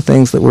one of the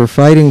things that we're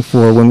fighting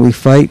for when we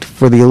fight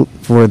for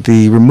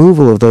the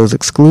removal of those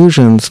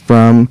exclusions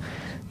from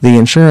the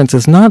insurance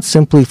is not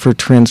simply for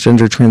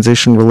transgender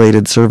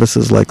transition-related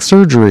services like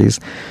surgeries,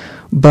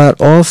 but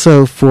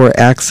also for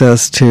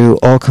access to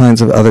all kinds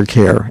of other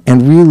care,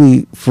 and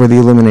really for the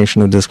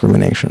elimination of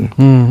discrimination.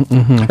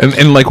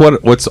 And like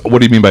what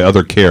do you mean by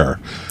other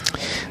care?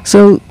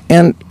 So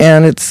and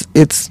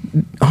it's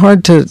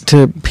hard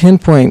to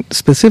pinpoint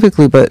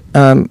specifically, but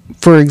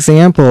for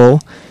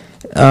example,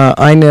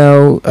 I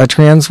know a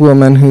trans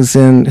woman who's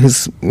in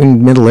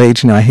middle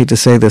age. I hate to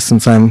say this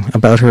since I'm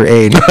about her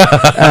age,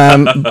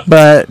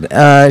 but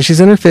she's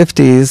in her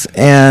 50s,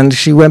 and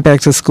she went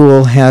back to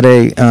school, had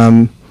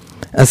a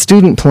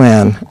student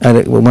plan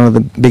at one of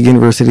the big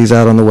universities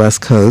out on the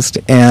West Coast,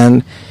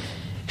 and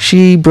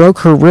she broke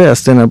her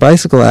wrist in a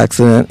bicycle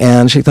accident,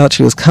 and she thought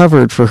she was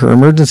covered for her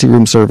emergency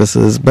room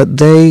services, but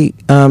they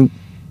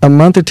a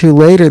month or two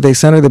later, they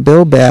sent her the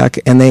bill back,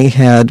 and they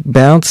had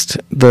bounced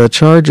the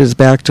charges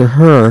back to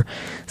her,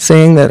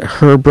 saying that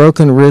her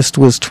broken wrist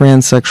was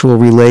transsexual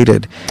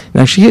related.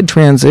 Now, she had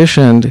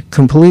transitioned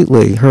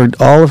completely.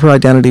 All of her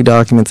identity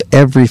documents,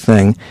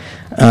 everything.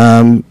 She'd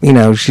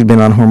been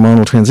on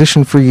hormonal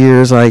transition for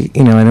years. I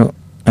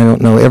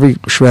don't know every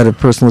shred of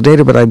personal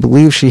data, but I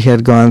believe she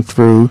had gone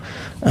through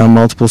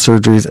multiple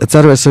surgeries,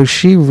 etc. So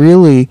she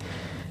really...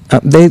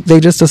 They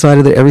just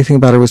decided that everything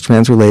about her was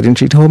trans-related, and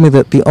she told me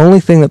that the only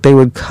thing that they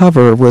would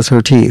cover was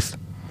her teeth.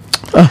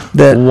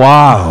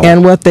 Wow.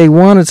 And what they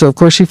wanted, so of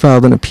course she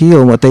filed an appeal,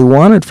 and what they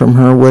wanted from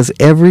her was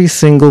every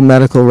single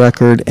medical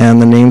record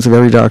and the names of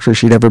every doctor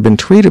she'd ever been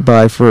treated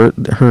by for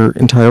her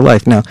entire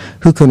life. Now,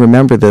 who can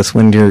remember this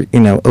when you're,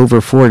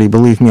 over 40?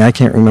 Believe me, I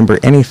can't remember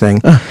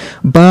anything.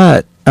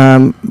 But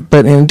in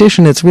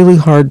addition, it's really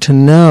hard to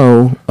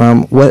know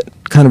what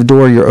kind of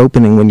door you're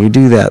opening when you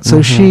do that.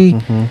 So she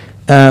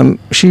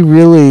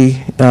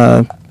really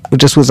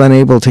just was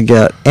unable to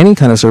get any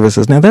kind of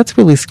services. Now, that's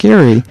really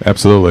scary.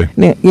 Absolutely.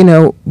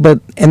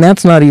 And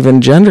that's not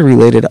even gender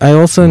related. I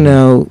also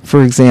know,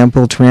 for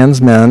example, trans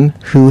men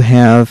who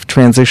have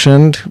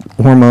transitioned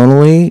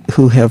hormonally,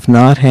 who have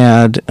not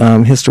had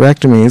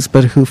hysterectomies,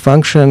 but who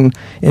function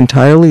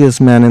entirely as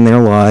men in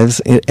their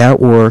lives at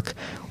work.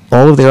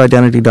 All of their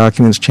identity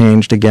documents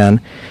changed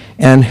again,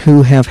 and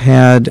who have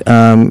had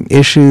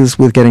issues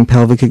with getting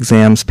pelvic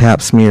exams, pap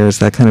smears,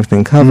 that kind of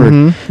thing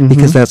covered,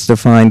 because that's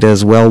defined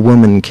as well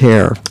woman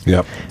care.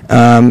 Yep.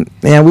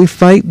 And we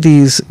fight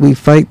these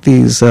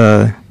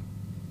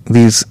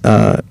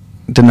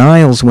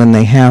denials when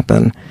they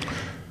happen.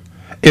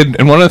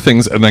 And one of the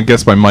things, and I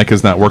guess my mic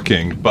is not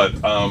working, but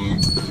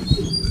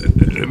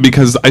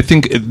because I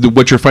think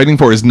what you're fighting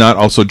for is not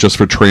also just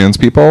for trans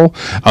people,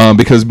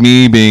 because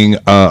me being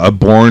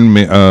born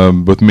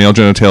with male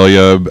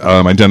genitalia,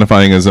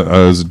 identifying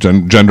as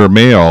gender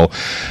male,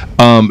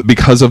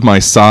 because of my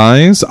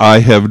size, I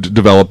have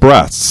developed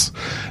breasts.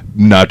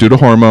 Not due to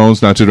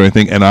hormones, not due to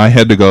anything, and I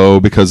had to go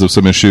because of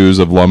some issues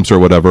of lumps or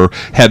whatever,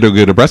 had to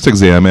get a breast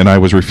exam, and I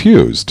was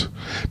refused.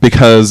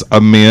 Because a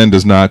man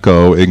does not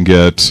go and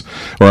get,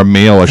 or a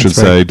male, I should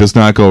say, does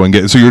not go and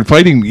get. So you're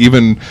fighting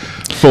even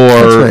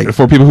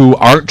for people who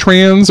aren't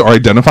trans or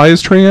identify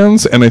as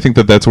trans, and I think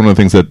that's one of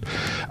the things that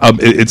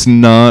it's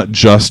not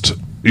just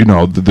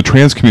the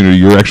trans community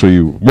you're actually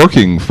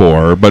working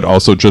for, but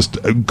also just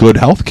good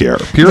health care,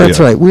 period. That's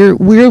right.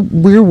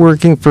 We're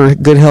working for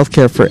good health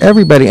care for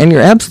everybody, and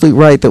you're absolutely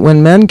right that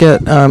when men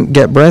get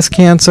breast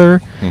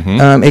cancer,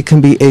 it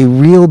can be a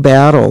real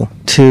battle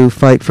to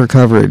fight for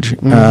coverage,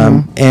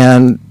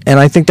 and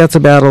I think that's a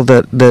battle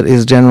that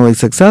is generally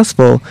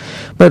successful.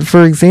 But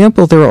for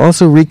example, there are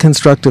also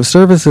reconstructive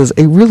services.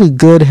 A really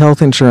good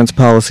health insurance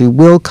policy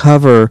will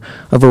cover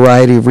a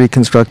variety of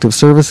reconstructive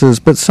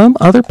services, but some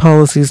other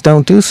policies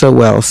don't do so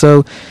well.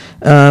 So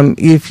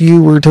if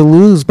you were to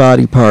lose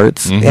body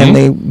parts, and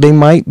they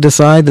might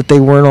decide that they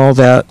weren't all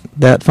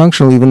that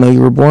functional, even though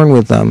you were born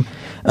with them.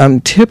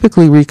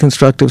 Typically,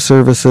 reconstructive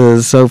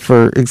services, so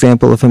for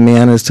example, if a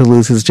man is to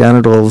lose his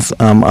genitals,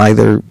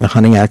 either a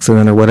hunting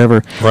accident or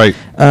whatever, right?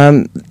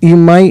 You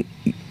might,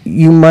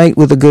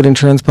 with a good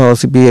insurance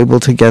policy, be able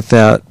to get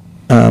that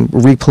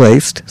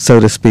replaced,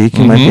 so to speak.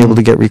 You might be able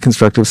to get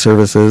reconstructive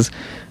services,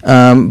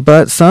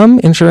 but some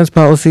insurance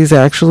policies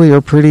actually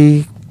are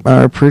pretty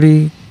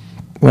crappy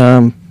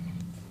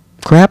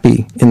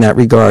in that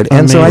regard.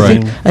 And so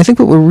I think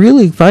what we're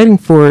really fighting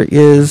for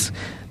is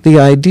the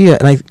idea,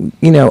 and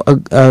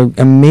an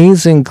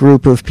amazing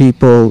group of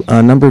people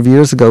a number of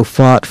years ago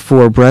fought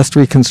for breast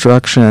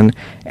reconstruction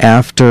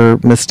after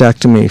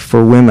mastectomy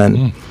for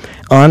women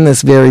on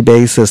this very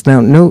basis. Now,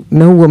 no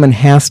woman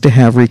has to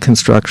have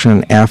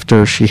reconstruction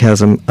after she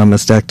has a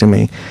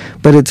mastectomy,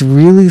 but it's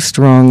really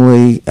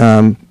strongly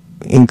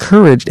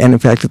encouraged, and in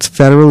fact, it's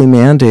federally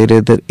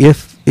mandated that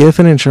if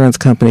an insurance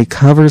company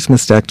covers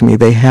mastectomy,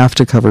 they have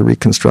to cover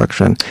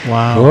reconstruction.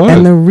 Wow.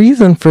 And the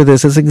reason for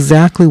this is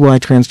exactly why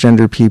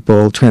transgender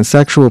people,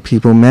 transsexual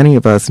people, many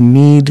of us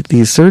need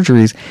these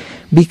surgeries,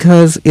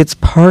 because it's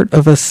part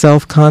of a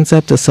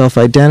self-concept, a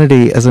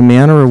self-identity as a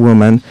man or a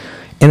woman.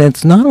 And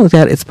it's not only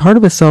that, it's part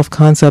of a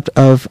self-concept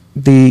of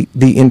the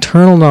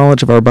internal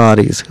knowledge of our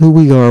bodies, who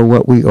we are,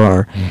 what we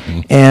are.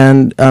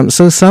 And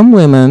so some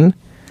women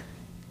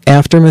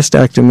after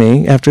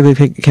mastectomy, after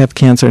they have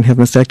cancer and have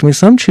mastectomy.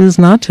 Some choose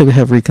not to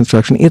have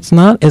reconstruction. It's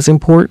not as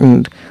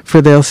important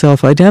for their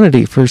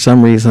self-identity for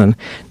some reason.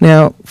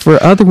 Now,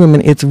 for other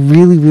women, it's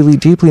really, really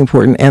deeply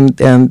important. And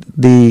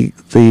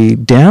the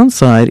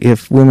downside,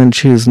 if women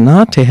choose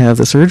not to have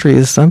the surgery,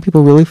 is some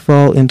people really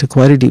fall into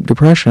quite a deep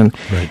depression.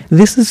 Right.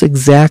 This is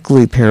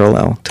exactly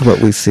parallel to what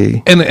we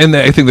see. And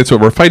I think that's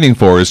what we're fighting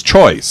for, is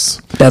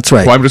choice. That's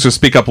right. Well, I'm just going to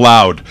speak up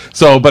loud.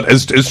 So, but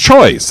as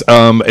choice,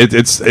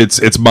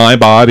 it's my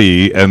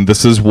body, and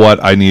this is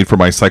what I need for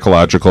my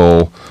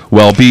psychological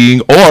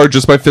well-being or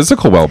just my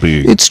physical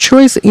well-being. It's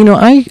choice. You know,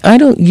 I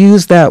don't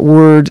use that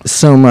word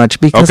so much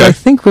because I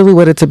think really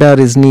what it's about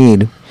is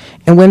need.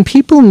 And when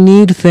people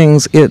need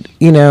things,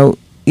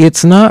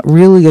 it's not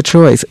really a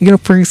choice. You know,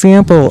 for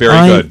example,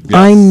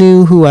 I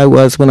knew who I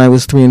was when I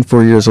was 3 and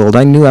 4 years old.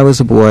 I knew I was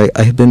a boy.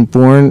 I had been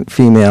born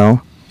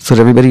female. So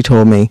everybody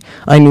told me.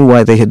 I knew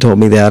why they had told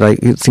me that.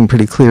 It seemed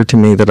pretty clear to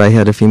me that I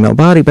had a female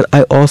body, but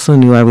I also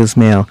knew I was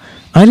male.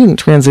 I didn't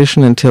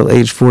transition until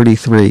age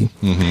 43.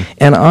 Mm-hmm.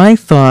 And I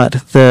thought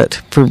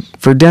that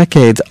for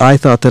decades, I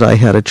thought that I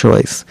had a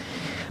choice.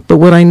 But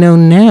what I know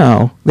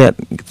now, that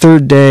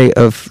third day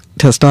of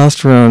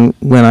testosterone,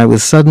 when I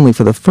was suddenly,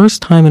 for the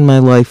first time in my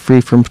life,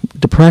 free from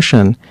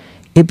depression,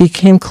 it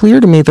became clear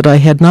to me that I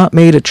had not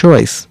made a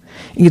choice.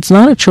 It's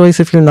not a choice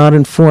if you're not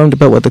informed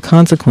about what the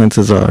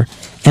consequences are.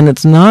 And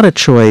it's not a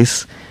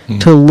choice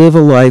to live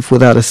a life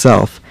without a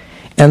self.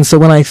 And so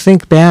when I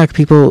think back,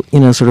 people,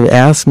 sort of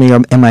ask me,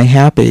 am I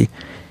happy?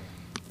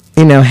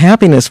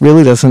 Happiness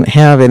really doesn't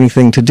have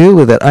anything to do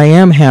with it. I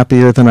am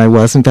happier than I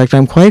was. In fact,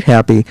 I'm quite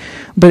happy.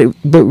 But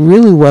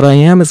really what I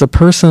am is a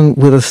person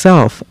with a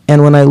self.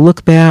 And when I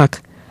look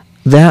back,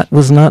 that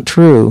was not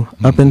true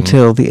up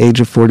until the age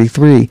of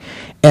 43.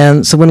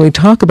 And so when we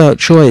talk about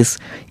choice,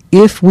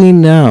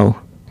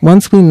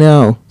 once we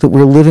know that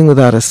we're living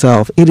without a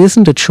self, it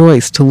isn't a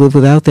choice to live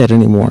without that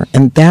anymore.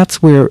 And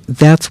that's where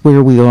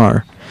we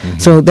are. Mm-hmm.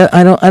 So that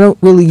I don't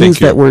really use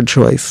that word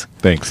choice.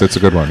 Thanks. That's a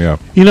good one. Yeah.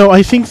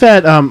 I think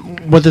that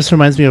what this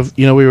reminds me of,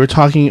 we were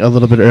talking a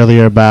little bit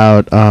earlier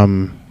about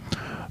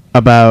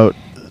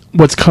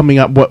what's coming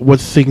up, what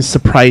things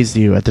surprised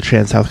you at the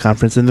Trans Health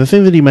Conference, and the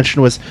thing that he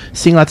mentioned was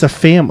seeing lots of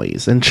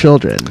families and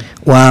children.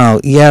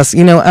 Wow. Yes.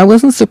 I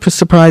wasn't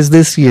surprised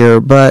this year,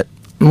 but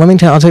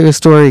I'll tell you a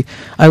story.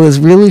 I was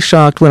really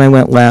shocked when I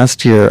went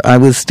last year. I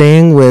was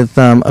staying with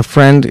a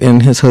friend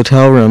in his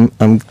hotel room.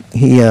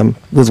 He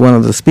was one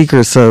of the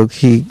speakers, so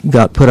he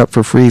got put up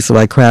for free, so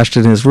I crashed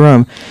in his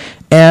room.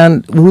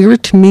 And we were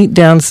to meet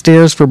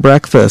downstairs for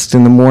breakfast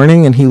in the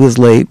morning, and he was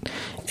late.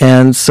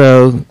 And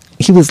so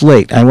he was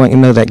late. I want you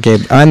to know that,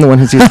 Gabe. I'm the one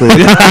who's usually late.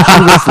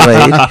 He was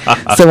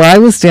late. So I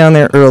was down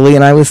there early,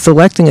 and I was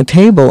selecting a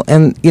table,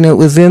 and, it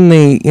was in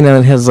the,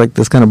 it has like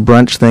this kind of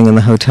brunch thing in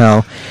the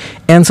hotel.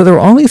 And so there were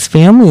all these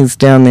families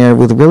down there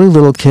with really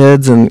little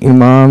kids and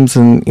moms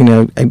and,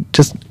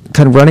 just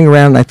kind of running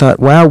around. And I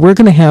thought, wow, we're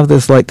going to have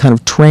this like kind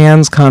of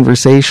trans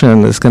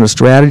conversation, this kind of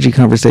strategy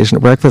conversation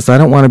at breakfast. I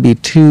don't want to be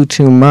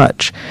too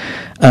much.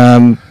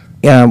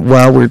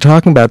 While we were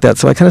talking about that,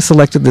 so I kind of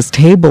selected this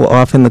table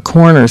off in the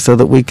corner so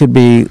that we could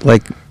be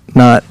like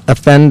not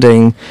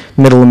offending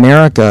Middle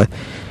America.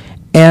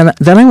 And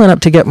then I went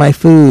up to get my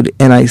food,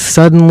 and I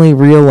suddenly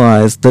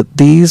realized that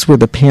these were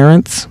the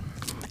parents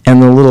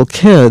and the little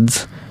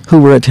kids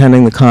who were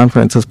attending the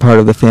conference as part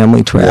of the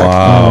family track.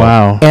 Wow! Oh,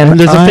 wow! And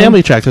there's a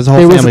family track. There's a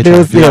whole family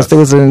track. Yes, there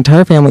was an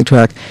entire family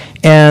track,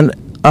 and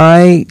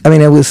I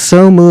was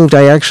so moved.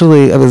 I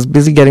was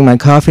busy getting my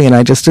coffee, and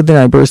I just stood there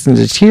and I burst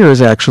into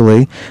tears,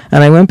 actually.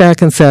 And I went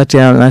back and sat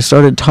down, and I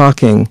started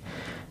talking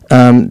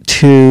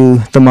to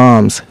the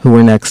moms who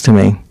were next to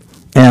me.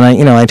 And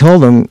I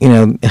told them,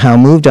 how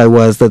moved I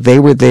was that they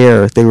were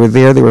there. They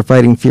were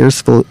fighting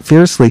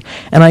fiercely.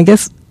 And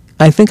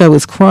I think I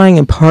was crying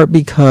in part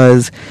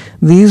because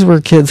these were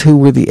kids who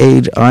were the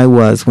age I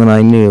was when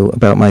I knew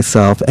about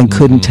myself and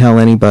couldn't tell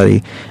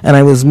anybody. And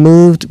I was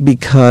moved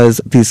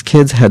because these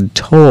kids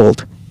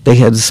they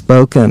had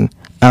spoken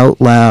out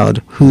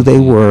loud who they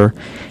were.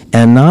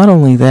 And not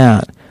only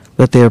that,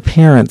 but their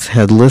parents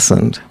had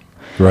listened.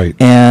 Right.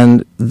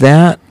 And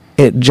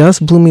it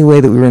just blew me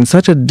away that we were in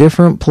such a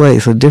different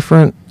place, a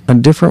different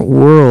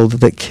world,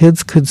 that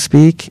kids could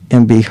speak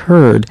and be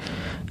heard.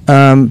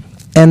 And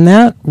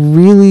that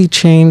really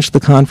changed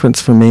the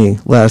conference for me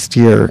last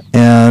year.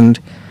 And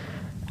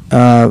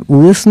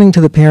listening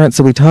to the parents,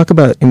 so we talk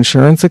about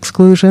insurance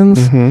exclusions.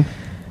 Mm-hmm.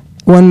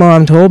 One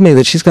mom told me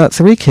that she's got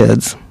 3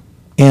 kids,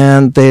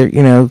 and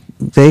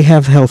they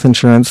have health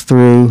insurance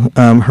through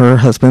her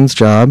husband's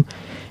job,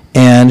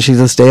 and she's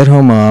a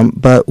stay-at-home mom,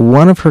 but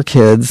one of her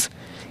kids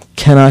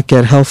cannot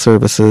get health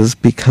services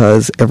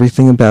because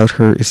everything about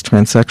her is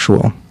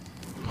transsexual.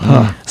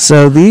 Huh.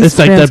 So it's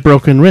like that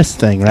broken wrist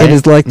thing, right? It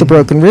is like the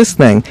broken wrist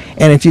thing.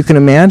 And if you can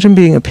imagine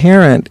being a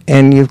parent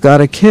and you've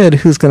got a kid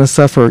who's going to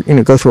suffer,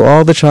 go through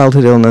all the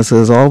childhood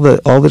illnesses, all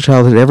the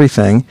childhood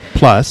everything,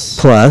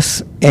 plus,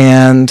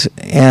 and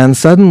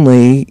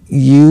suddenly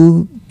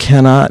you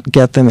cannot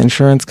get them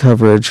insurance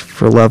coverage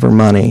for love or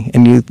money,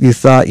 and you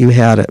thought you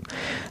had it.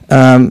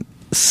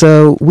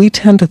 So we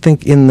tend to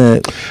think in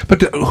the...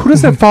 But who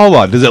does that fall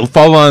on? Does it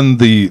fall on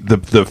the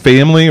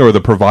family or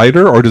the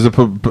provider, or does it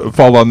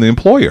fall on the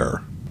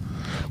employer?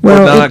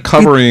 Well, we're not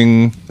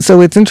covering... So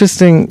it's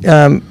interesting.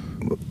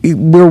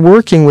 We're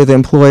working with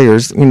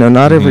employers.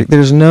 Not every...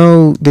 There's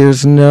no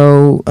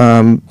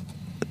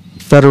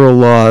federal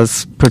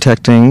laws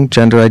protecting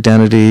gender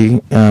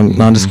identity,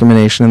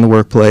 non-discrimination in the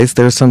workplace.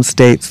 There are some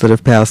states that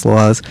have passed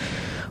laws.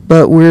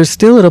 But we're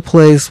still at a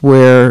place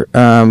where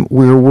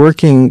we're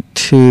working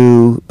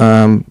to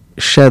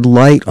shed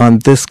light on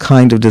this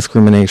kind of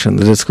discrimination,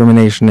 the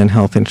discrimination in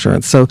health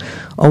insurance. So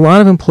a lot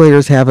of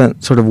employers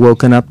haven't sort of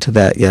woken up to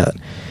that yet,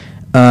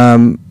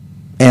 and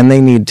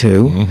they need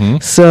to. Mm-hmm.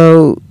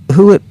 So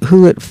who it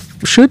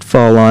should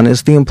fall on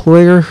is the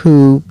employer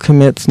who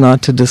commits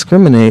not to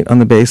discriminate on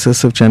the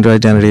basis of gender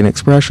identity and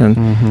expression.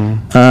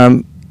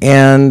 Mm-hmm.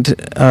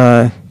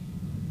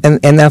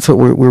 And that's what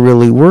we're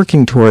really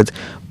working towards.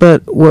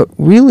 But what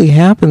really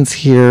happens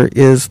here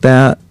is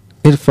that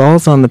it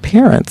falls on the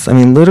parents. I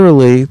mean,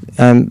 literally,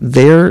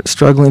 they're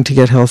struggling to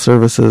get health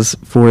services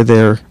for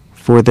their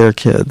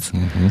kids.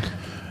 Mm-hmm.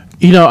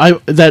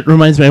 That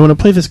reminds me. I want to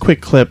play this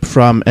quick clip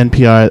from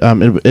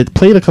NPR. It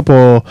played a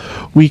couple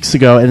weeks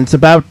ago, and it's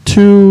about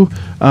two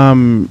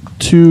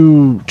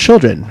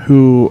children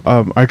who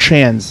are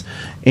trans,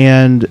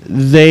 and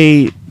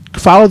they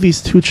follow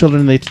these two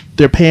children.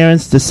 Their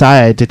parents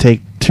decide to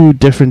take two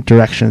different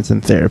directions in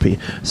therapy.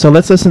 So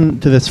let's listen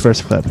to this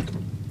first clip.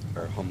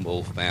 Our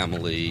humble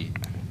family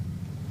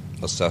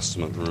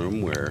assessment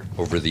room, where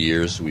over the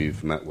years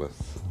we've met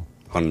with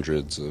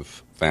hundreds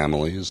of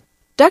families.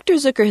 Dr.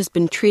 Zucker has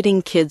been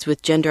treating kids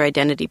with gender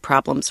identity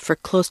problems for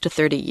close to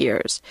 30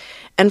 years.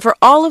 And for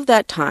all of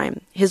that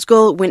time, his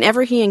goal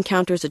whenever he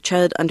encounters a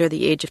child under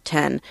the age of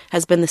 10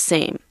 has been the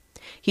same.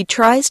 He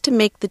tries to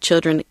make the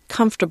children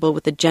comfortable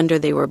with the gender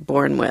they were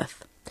born with.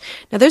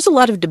 Now, there's a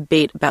lot of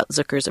debate about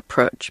Zucker's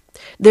approach.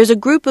 There's a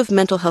group of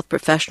mental health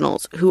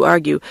professionals who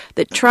argue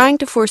that trying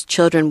to force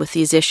children with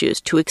these issues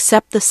to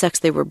accept the sex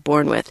they were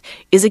born with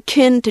is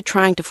akin to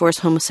trying to force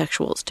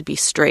homosexuals to be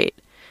straight,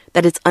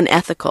 that it's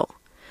unethical.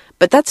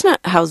 But that's not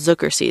how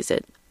Zucker sees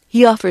it.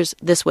 He offers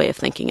this way of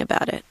thinking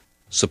about it.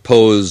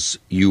 Suppose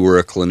you were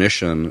a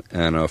clinician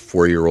and a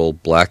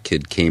 4-year-old black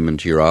kid came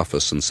into your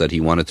office and said he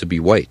wanted to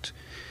be white.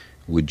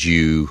 Would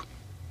you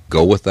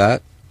go with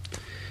that?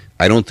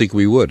 I don't think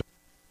we would.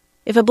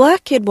 If a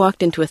black kid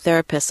walked into a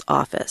therapist's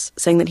office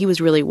saying that he was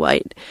really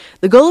white,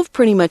 the goal of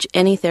pretty much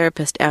any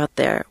therapist out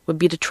there would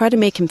be to try to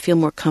make him feel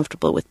more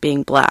comfortable with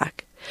being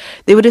black.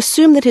 They would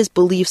assume that his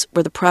beliefs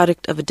were the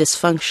product of a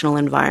dysfunctional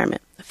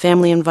environment, a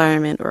family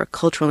environment or a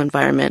cultural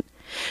environment,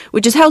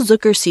 which is how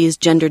Zucker sees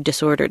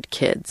gender-disordered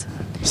kids.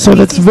 So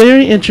that's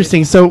very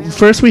interesting. So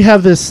first we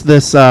have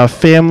this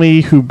family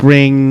who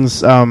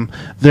brings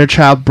their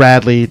child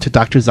Bradley to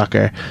Dr.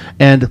 Zucker.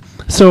 And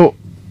so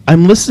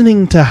I'm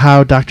listening to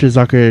how Dr.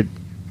 Zucker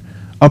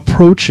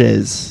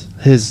approaches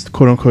his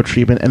quote-unquote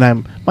treatment,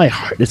 and my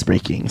heart is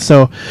breaking.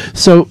 So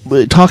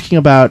talking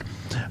about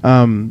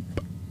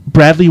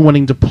Bradley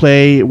wanting to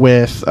play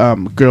with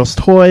girls'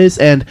 toys,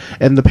 and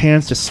the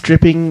parents just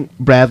stripping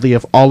Bradley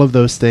of all of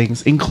those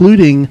things,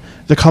 including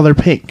the color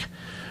pink,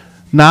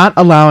 not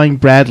allowing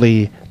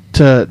Bradley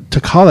to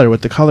color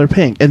with the color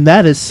pink, and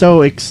that is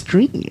so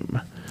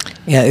extreme.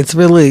 Yeah, it's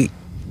really.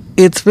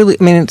 I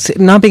mean, it's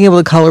not being able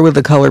to color with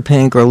the color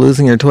pink or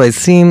losing your toys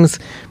seems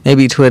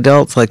maybe to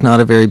adults like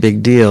not a very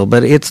big deal,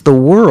 but it's the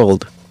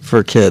world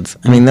for kids.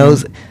 I mean,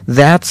 that's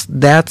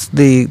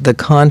the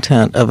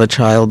content of a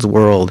child's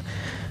world,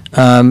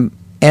 and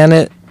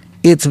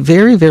it's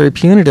very, very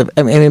punitive.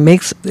 I mean, it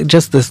makes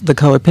just the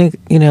color pink.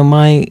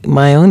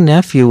 My own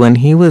nephew, when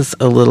he was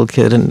a little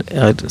kid, and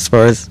as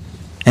far as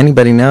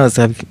anybody knows,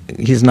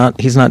 he's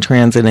not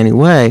trans in any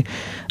way,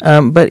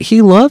 but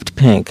he loved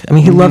pink. I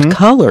mean, he loved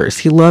colors.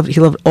 He loved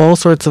all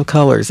sorts of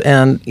colors,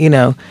 and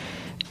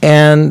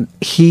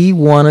he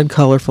wanted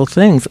colorful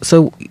things.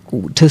 So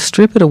to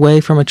strip it away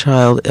from a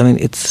child, I mean,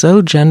 it's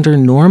so gender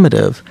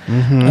normative,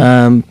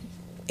 and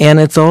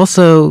it's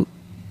also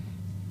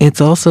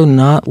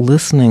not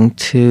listening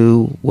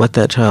to what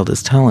that child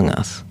is telling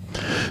us.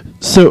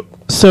 So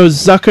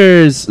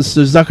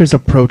Zucker's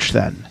approach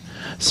then.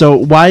 So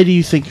why do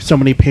you think so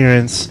many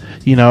parents,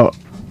 he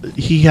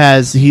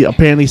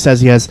apparently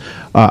says he has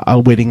a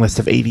waiting list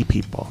of 80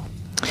 people?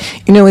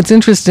 It's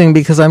interesting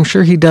because I'm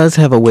sure he does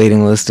have a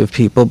waiting list of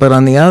people, but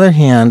on the other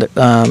hand,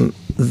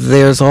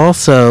 there's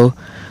also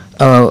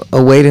a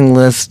waiting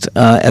list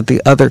at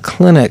the other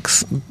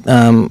clinics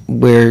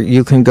where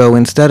you can go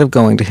instead of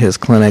going to his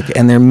clinic,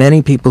 and there are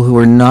many people who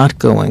are not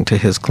going to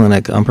his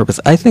clinic on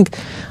purpose. I think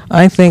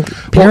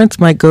parents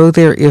might go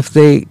there if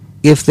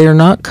they're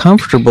not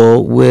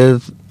comfortable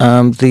with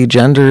the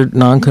gender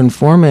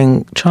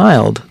non-conforming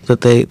child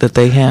that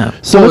they have.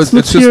 So it's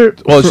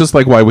just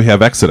like why we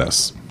have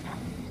Exodus.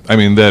 I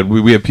mean, that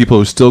we have people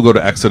who still go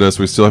to Exodus.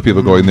 We still have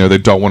people going there. They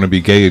don't want to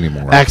be gay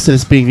anymore.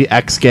 Exodus being the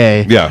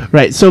ex-gay. Yeah.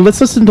 Right. So let's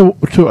listen to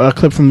a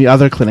clip from the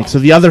other clinic. So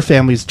the other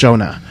family's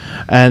Jonah,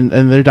 and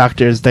their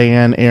doctor is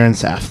Diane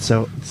Aronsath.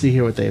 So let's see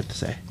here what they have to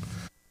say.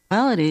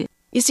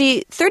 You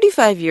see,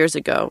 35 years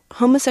ago,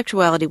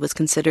 homosexuality was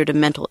considered a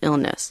mental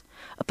illness,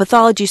 a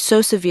pathology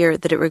so severe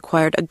that it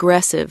required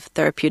aggressive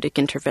therapeutic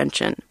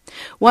intervention.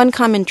 One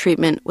common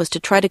treatment was to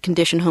try to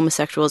condition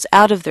homosexuals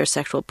out of their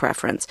sexual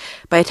preference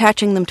by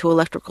attaching them to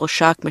electrical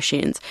shock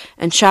machines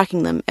and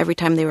shocking them every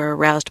time they were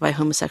aroused by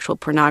homosexual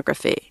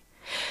pornography.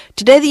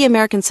 Today, the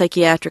American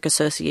Psychiatric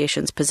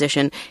Association's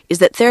position is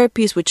that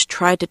therapies which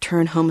try to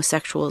turn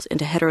homosexuals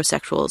into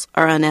heterosexuals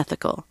are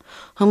unethical.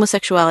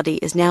 Homosexuality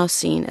is now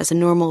seen as a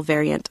normal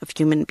variant of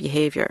human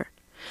behavior.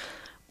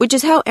 Which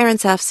is how Erin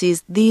Saff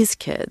sees these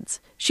kids.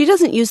 She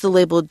doesn't use the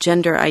label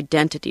gender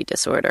identity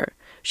disorder.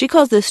 She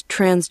calls this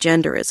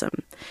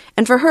transgenderism.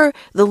 And for her,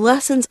 the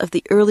lessons of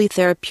the early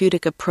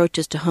therapeutic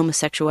approaches to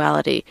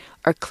homosexuality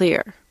are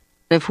clear.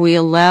 If we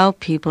allow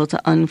people to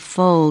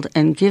unfold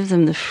and give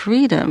them the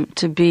freedom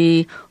to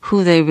be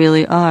who they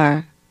really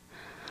are,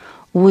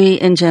 we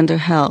engender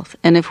health.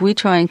 And if we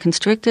try and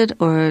constrict it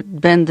or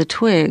bend the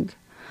twig,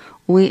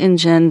 we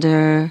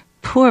engender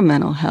poor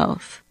mental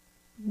health.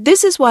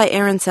 This is why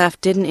Erin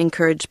Saff didn't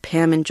encourage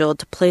Pam and Joel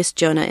to place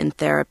Jonah in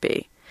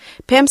therapy.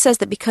 Pam says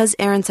that because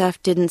Erin Saff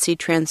didn't see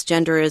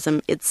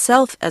transgenderism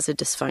itself as a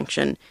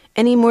dysfunction,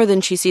 any more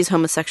than she sees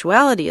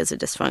homosexuality as a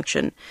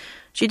dysfunction,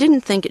 she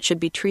didn't think it should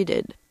be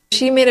treated.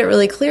 She made it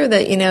really clear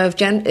that,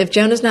 if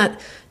Jonah's not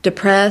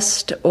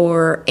depressed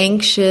or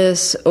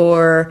anxious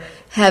or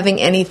having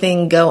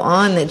anything go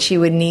on that she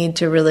would need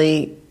to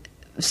really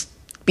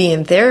be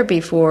in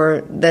therapy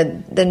for,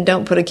 then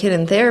don't put a kid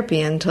in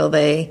therapy until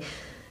they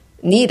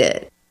need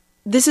it.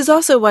 This is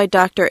also why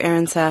Dr.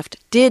 Erin Saff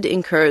did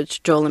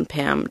encourage Joel and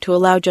Pam to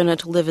allow Jonah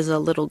to live as a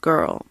little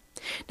girl.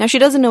 Now, she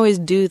doesn't always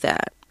do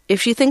that.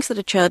 If she thinks that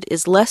a child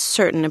is less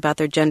certain about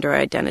their gender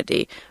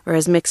identity or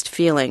has mixed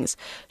feelings,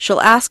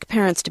 she'll ask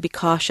parents to be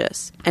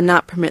cautious and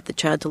not permit the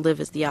child to live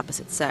as the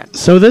opposite sex.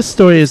 So this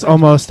story is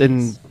almost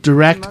in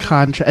direct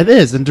contrast. It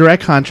is in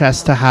direct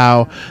contrast to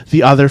how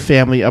the other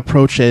family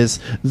approaches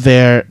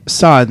their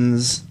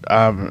son's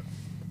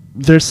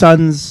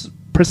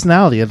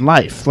personality in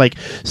life.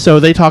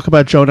 So they talk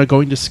about Jonah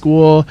going to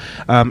school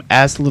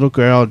as a little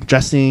girl,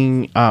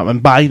 dressing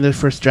and buying their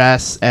first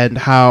dress, and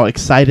how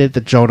excited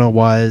that Jonah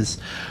was,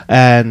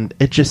 and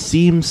it just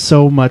seems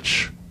so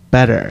much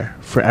better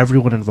for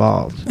everyone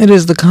involved. It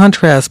is. The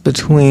contrast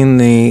between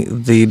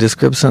the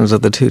descriptions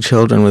of the two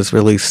children was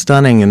really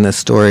stunning in this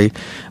story.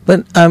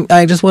 But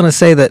I just want to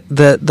say that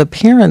the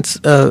parents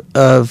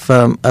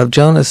of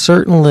Jonah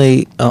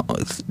certainly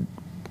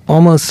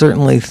almost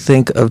certainly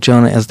think of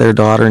Jonah as their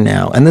daughter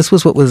now. And this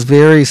was what was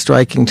very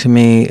striking to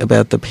me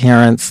about the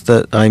parents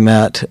that I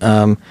met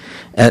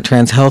at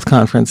Trans Health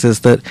Conference,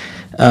 is that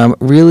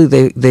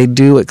really they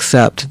do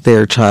accept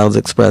their child's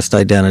expressed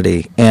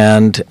identity,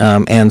 and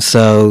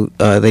so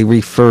they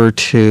refer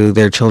to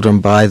their children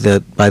by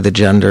the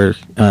gender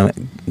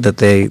that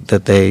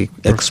they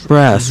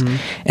express,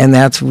 and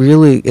it's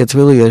really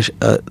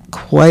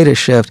quite a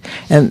shift.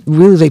 And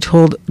really, they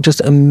told just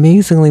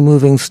amazingly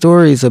moving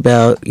stories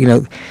about,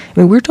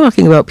 we're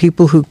talking about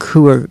people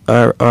who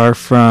are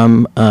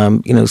from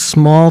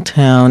small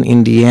town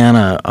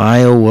Indiana,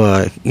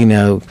 Iowa,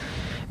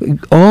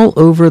 all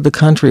over the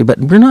country, but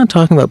we're not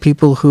talking about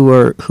people who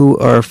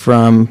are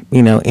from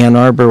Ann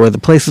Arbor, or the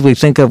places we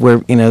think of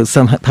where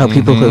somehow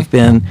people who have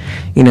been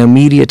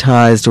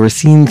mediatized or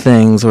seen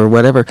things or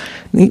whatever.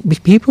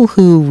 People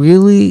who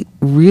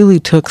really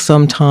took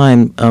some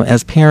time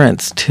as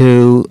parents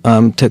to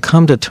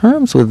come to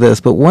terms with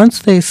this, but once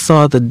they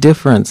saw the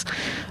difference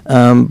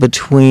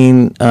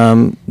between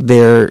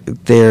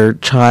their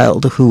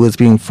child who was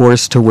being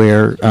forced to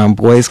wear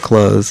boys'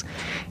 clothes,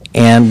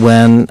 and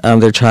when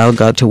their child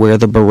got to wear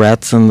the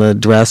barrettes and the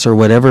dress or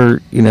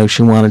whatever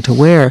she wanted to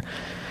wear,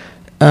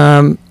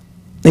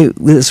 it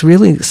was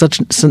really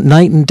such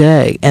night and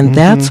day. And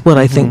that's what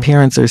I think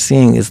parents are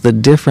seeing, is the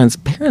difference.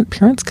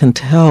 Parents can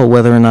tell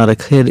whether or not a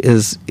kid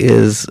is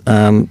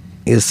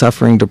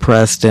suffering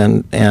depressed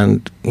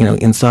and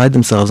inside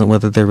themselves, and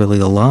whether they're really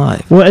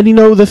alive. Well, and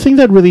the thing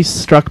that really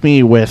struck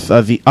me with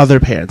the other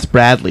parents,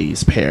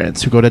 Bradley's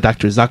parents, who go to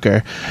Dr.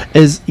 Zucker,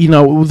 is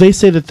they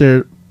say that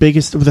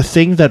the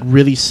thing that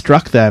really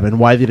struck them and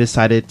why they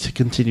decided to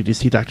continue to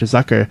see Dr.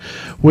 Zucker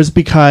was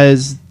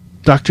because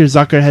Dr.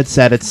 Zucker had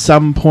said at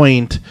some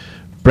point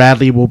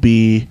Bradley will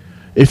be,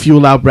 if you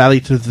allow Bradley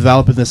to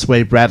develop in this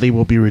way, Bradley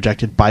will be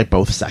rejected by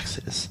both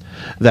sexes.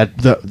 That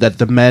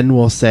the men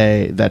will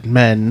say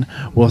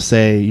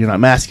you're not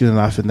masculine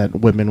enough, and that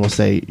women will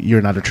say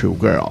you're not a true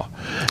girl,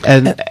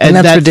 and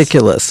that's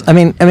ridiculous. I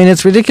mean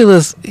it's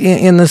ridiculous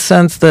in the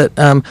sense that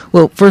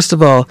first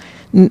of all,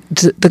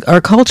 our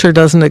culture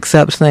doesn't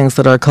accept things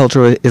that our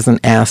culture isn't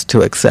asked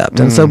to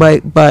accept, and so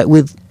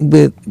with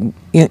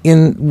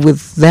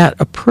with that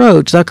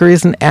approach, Zucker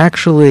isn't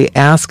actually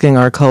asking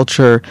our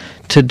culture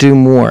to do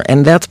more.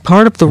 And that's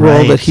part of the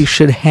role that he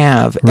should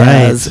have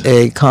as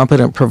a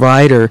competent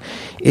provider,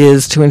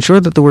 is to ensure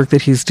that the work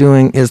that he's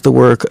doing is the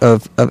work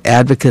of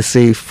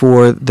advocacy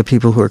for the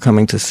people who are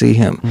coming to see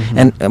him. Mm-hmm.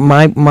 And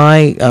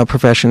my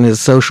profession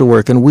is social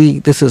work, and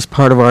this is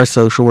part of our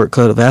social work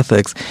code of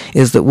ethics,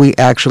 is that we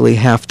actually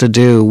have to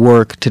do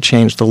work to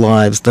change the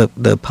lives,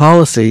 the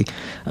policy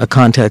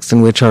context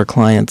in which our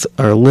clients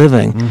are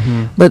living.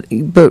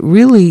 Mm-hmm. But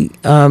really,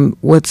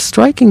 what's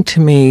striking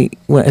to me,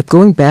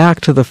 going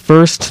back to the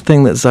first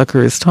thing that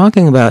Zucker is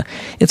talking about,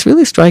 it's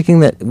really striking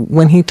that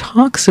when he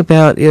talks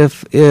about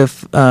if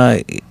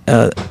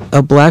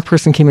a black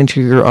person came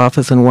into your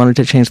office and wanted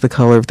to change the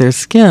color of their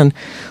skin,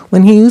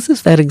 when he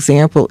uses that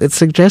example, it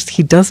suggests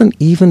he doesn't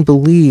even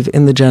believe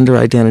in the gender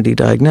identity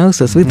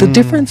diagnosis. Mm-hmm. The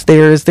difference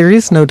there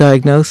is no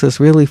diagnosis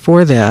really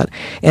for that,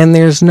 and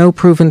there's no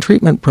proven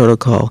treatment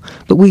protocol.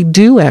 But we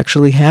do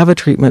actually have a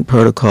treatment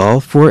protocol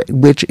for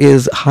which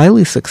is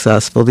highly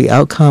successful. The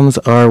outcomes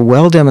are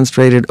well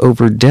demonstrated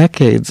over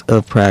decades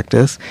of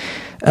practice.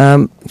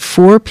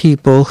 For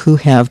people who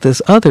have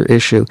this other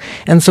issue.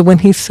 And so when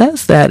he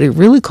says that, it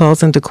really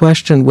calls into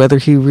question whether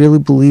he really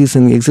believes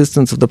in the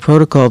existence of the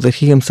protocol that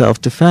he himself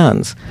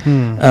defends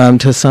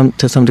to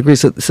some degree.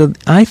 So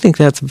I think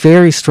that's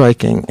very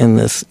striking in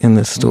this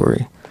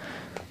story.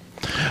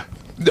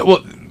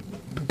 Well,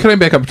 can I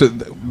back up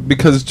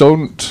because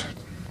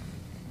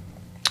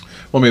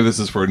well, maybe this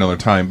is for another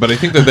time, but I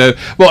think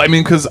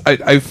because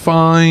I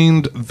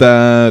find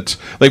that,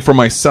 like, for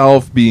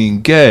myself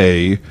being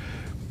gay,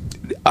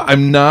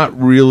 I'm not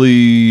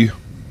really.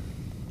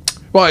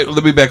 Well,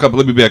 let me back up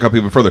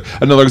even further.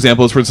 Another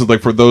example is, for instance,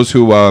 like for those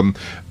who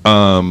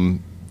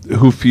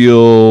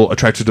feel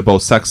attracted to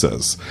both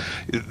sexes.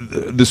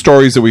 The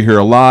stories that we hear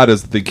a lot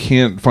is that they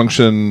can't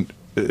function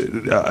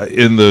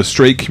in the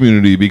straight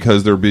community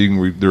because they're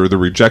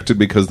rejected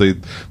because they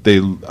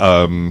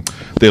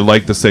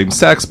like the same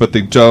sex, but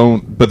they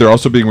don't. But they're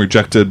also being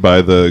rejected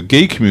by the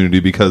gay community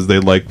because they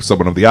like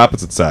someone of the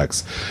opposite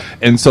sex,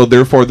 and so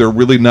therefore they're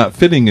really not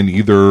fitting in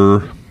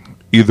either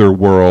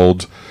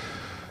world.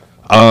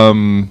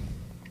 And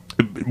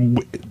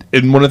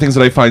one of the things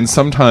that I find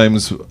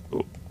sometimes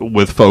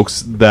with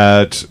folks,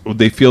 that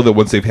they feel that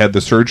once they've had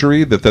the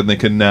surgery, that then they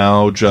can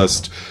now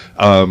just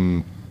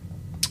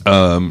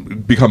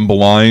become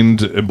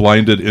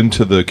blinded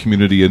into the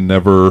community and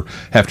never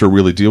have to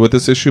really deal with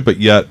this issue. But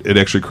yet it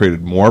actually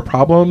created more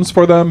problems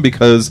for them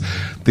because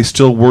they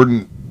still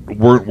weren't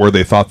where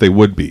they thought they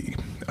would be.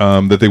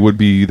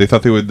 They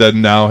thought they would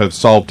then now have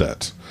solved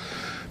it.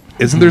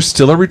 Isn't there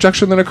still a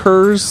rejection that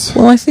occurs?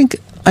 Well, I think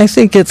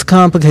it's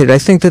complicated. I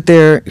think that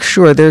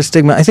there's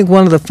stigma. I think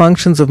one of the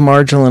functions of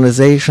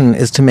marginalization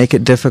is to make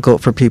it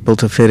difficult for people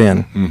to fit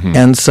in. Mm-hmm.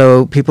 And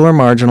so people are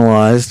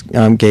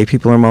marginalized. Gay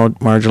people are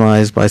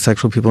marginalized.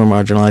 Bisexual people are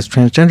marginalized.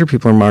 Transgender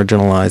people are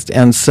marginalized.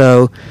 And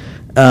so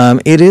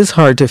it is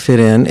hard to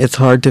fit in. It's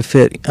hard to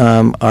fit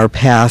our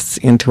pasts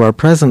into our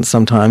present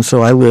sometimes.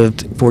 So I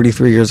lived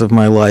 43 years of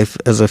my life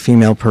as a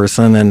female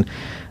person, and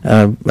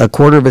a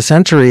quarter of a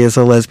century as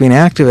a lesbian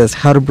activist.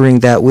 How to bring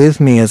that with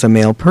me as a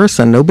male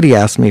person? Nobody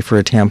asked me for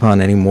a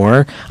tampon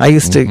anymore. I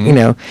used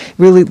to,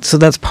 really. So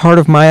that's part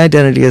of my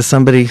identity as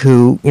somebody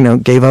who,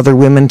 gave other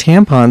women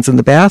tampons in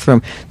the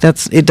bathroom.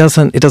 It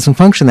doesn't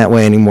function that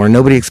way anymore.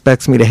 Nobody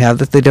expects me to have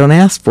that. They don't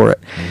ask for it.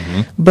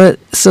 Mm-hmm. But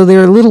so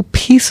there are little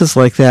pieces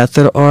like that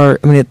are.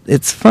 I mean,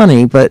 it's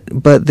funny, but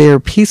there are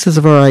pieces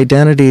of our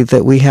identity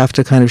that we have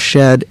to kind of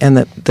shed, and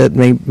that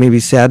may be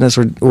sadness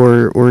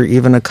or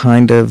even a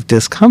kind of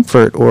discomfort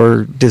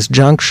or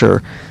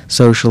disjuncture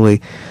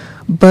socially.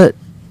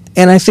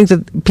 And I think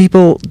that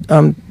people,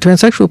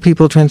 transsexual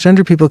people,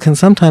 transgender people, can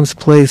sometimes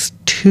place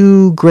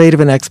too great of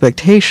an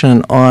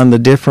expectation on the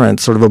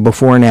difference, sort of a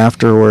before and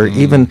after, or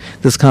even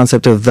this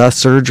concept of the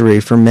surgery.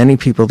 For many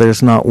people,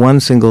 there's not one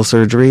single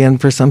surgery, and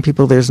for some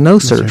people, there's no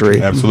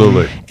surgery.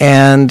 Absolutely.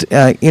 And,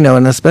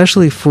 and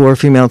especially for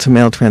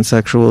female-to-male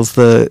transsexuals,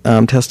 the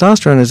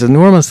testosterone is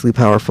enormously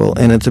powerful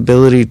in its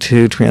ability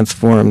to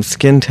transform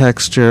skin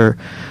texture.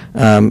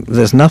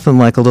 There's nothing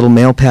like a little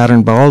male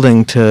pattern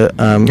balding to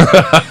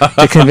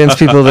convince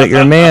people that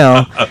you're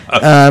male.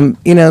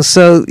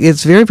 So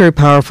it's very, very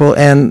powerful,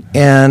 and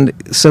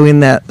so in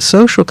that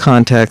social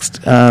context,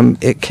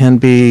 it can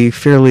be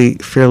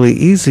fairly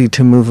easy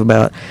to move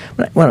about.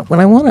 What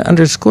I want to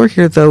underscore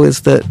here, though,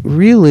 is that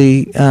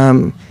really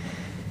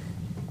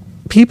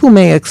people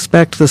may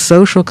expect the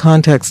social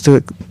context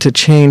to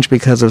change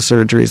because of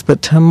surgeries,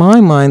 but to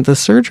my mind, the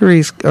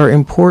surgeries are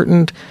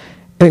important.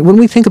 I mean, when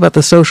we think about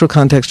the social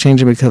context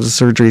changing because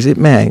of surgeries, it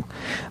may.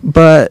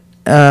 But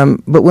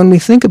when we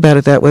think about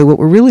it that way, what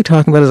we're really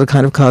talking about is a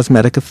kind of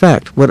cosmetic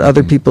effect, what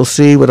other people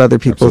see, what other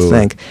people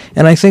think.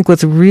 And I think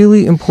what's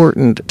really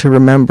important to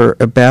remember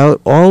about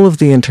all of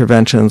the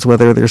interventions,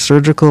 whether they're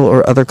surgical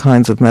or other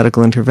kinds of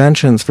medical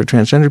interventions for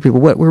transgender people,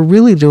 what we're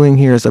really doing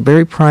here is a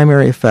very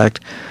primary effect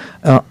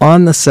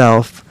on the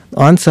self,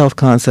 on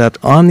self-concept,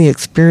 on the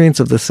experience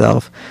of the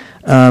self.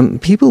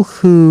 people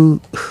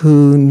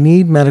who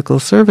need medical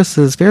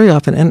services very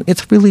often, and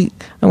it's really,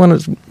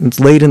 it's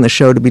late in the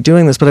show to be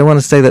doing this, but I want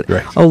to say that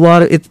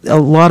a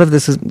lot of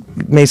this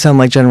may sound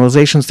like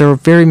generalizations. There are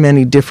very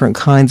many different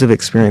kinds of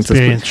experiences.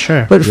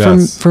 But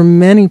for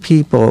many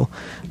people,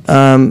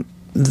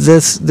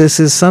 this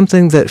is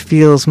something that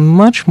feels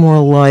much more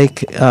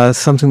like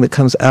something that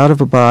comes out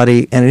of a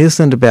body, and it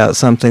isn't about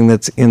something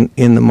that's in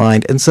the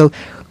mind. And so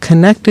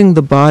connecting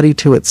the body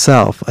to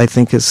itself, I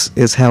think,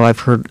 is how I've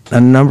heard a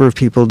number of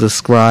people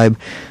describe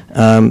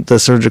the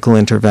surgical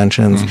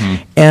interventions.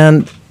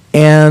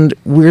 And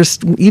we're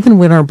even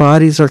when our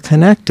bodies are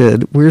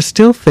connected, we're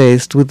still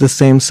faced with the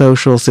same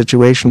social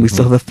situation. We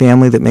still have a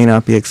family that may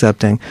not be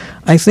accepting.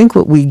 I think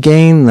what we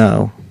gain,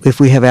 though, if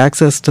we have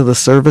access to the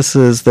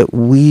services that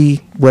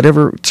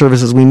whatever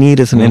services we need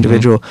as an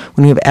individual,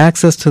 when we have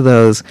access to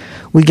those,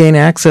 we gain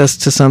access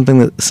to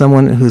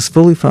someone who's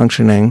fully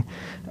functioning,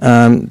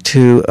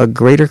 to a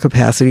greater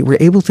capacity. We're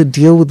able to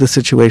deal with the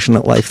situation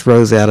that life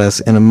throws at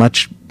us in a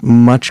much,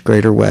 much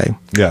greater way.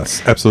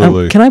 Yes,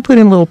 absolutely. Can I put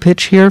in a little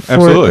pitch here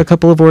for a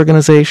couple of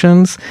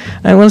organizations?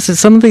 I want to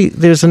say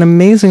there's an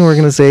amazing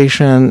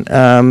organization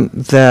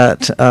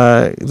that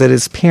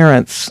is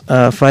parents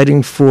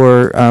fighting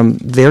for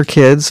their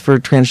kids, for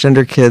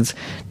transgender kids,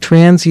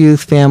 Trans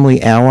Youth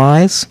Family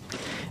Allies.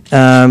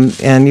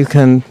 And you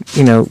can,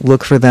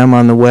 look for them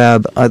on the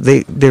web.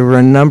 There were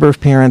a number of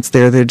parents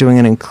there. They're doing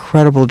an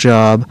incredible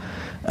job.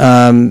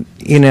 Transgender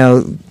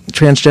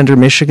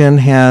Michigan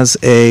has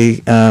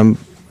a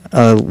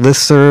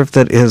listserv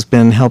that has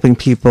been helping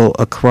people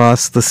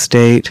across the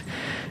state.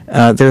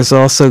 There's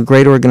also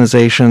great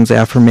organizations.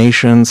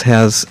 Affirmations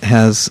has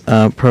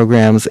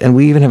programs, and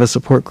we even have a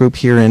support group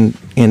here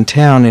in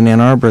town in Ann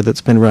Arbor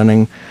that's been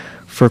running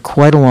for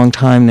quite a long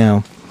time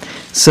now.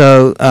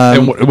 So,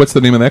 and what's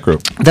the name of that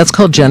group? That's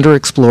called Gender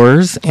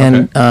Explorers,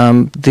 and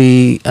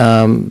the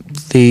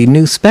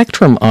New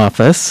Spectrum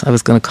office. I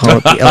was going to call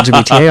it the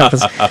LGBTA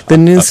office. The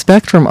New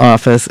Spectrum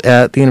office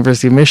at the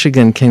University of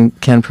Michigan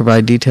can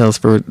provide details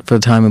for the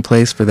time and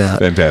place for that.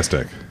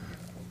 Fantastic.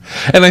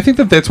 And I think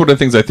that's one of the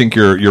things. I think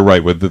you're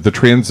right with the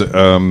trans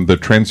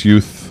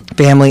youth.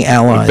 Family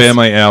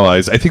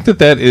allies. I think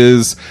that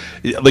is,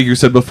 like you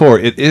said before,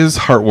 it is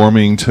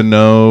heartwarming to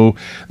know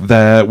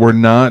that we're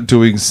not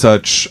doing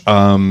such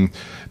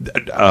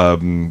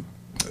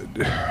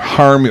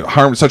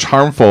such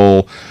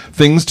harmful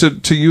things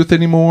to youth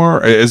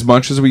anymore as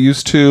much as we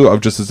used to.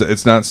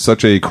 It's not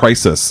such a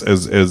crisis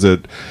as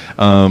it.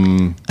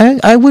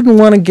 I wouldn't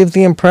want to give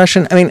the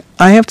impression. I mean,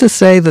 I have to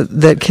say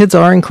that kids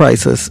are in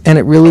crisis, and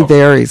it really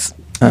varies.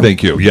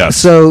 Thank you. Yes.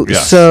 So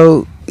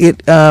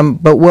it.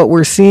 But what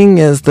we're seeing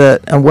is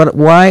that, and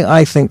why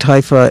I think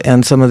TIFA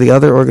and some of the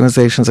other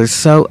organizations are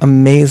so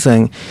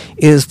amazing,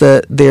 is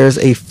that there's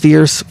a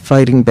fierce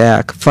fighting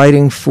back.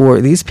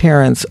 These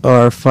parents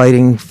are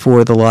fighting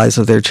for the lives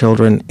of their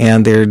children,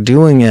 and they're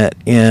doing it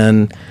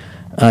in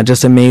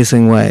just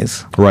amazing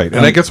ways. Right.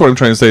 And I guess what I'm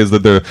trying to say is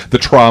that the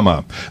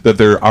trauma, that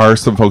there are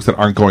some folks that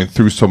aren't going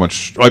through so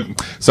much,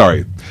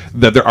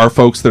 that there are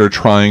folks that are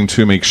trying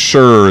to make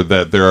sure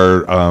that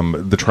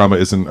the trauma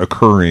isn't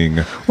occurring.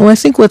 Well, I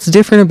think what's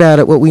different about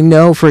it, what we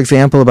know, for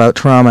example, about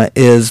trauma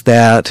is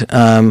that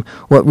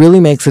what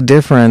really makes a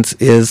difference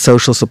is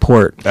social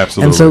support.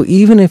 Absolutely. And so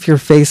even if you're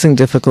facing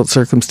difficult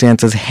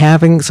circumstances,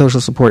 having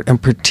social support,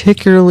 and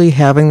particularly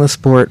having the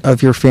support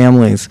of your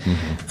families,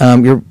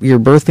 your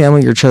birth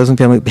family, your chosen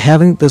family,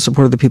 having the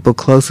support of the people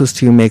closest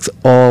to you makes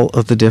all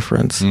of the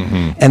difference.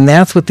 And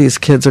that's what these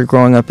kids are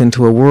growing up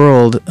into, a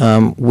world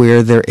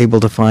where they're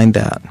able to find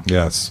that.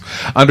 Yes.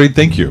 Andre,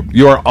 thank you.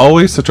 You are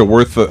always such a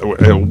worth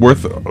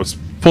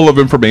full of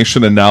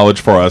information and knowledge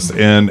for us,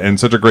 and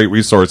such a great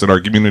resource in our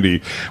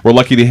community. We're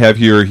lucky to have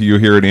you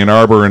here in Ann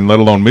Arbor, and let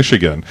alone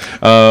Michigan.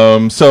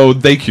 So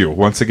thank you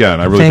once again.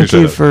 I really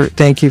appreciate it.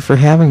 Thank you for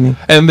having me.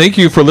 And thank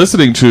you for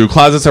listening to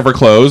Closets Ever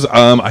Close.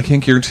 I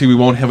can't guarantee we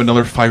won't have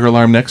another fire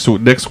alarm next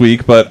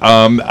week, but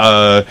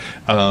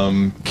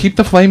keep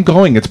the flame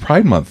going. It's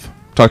Pride Month.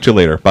 Talk to you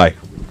later. Bye.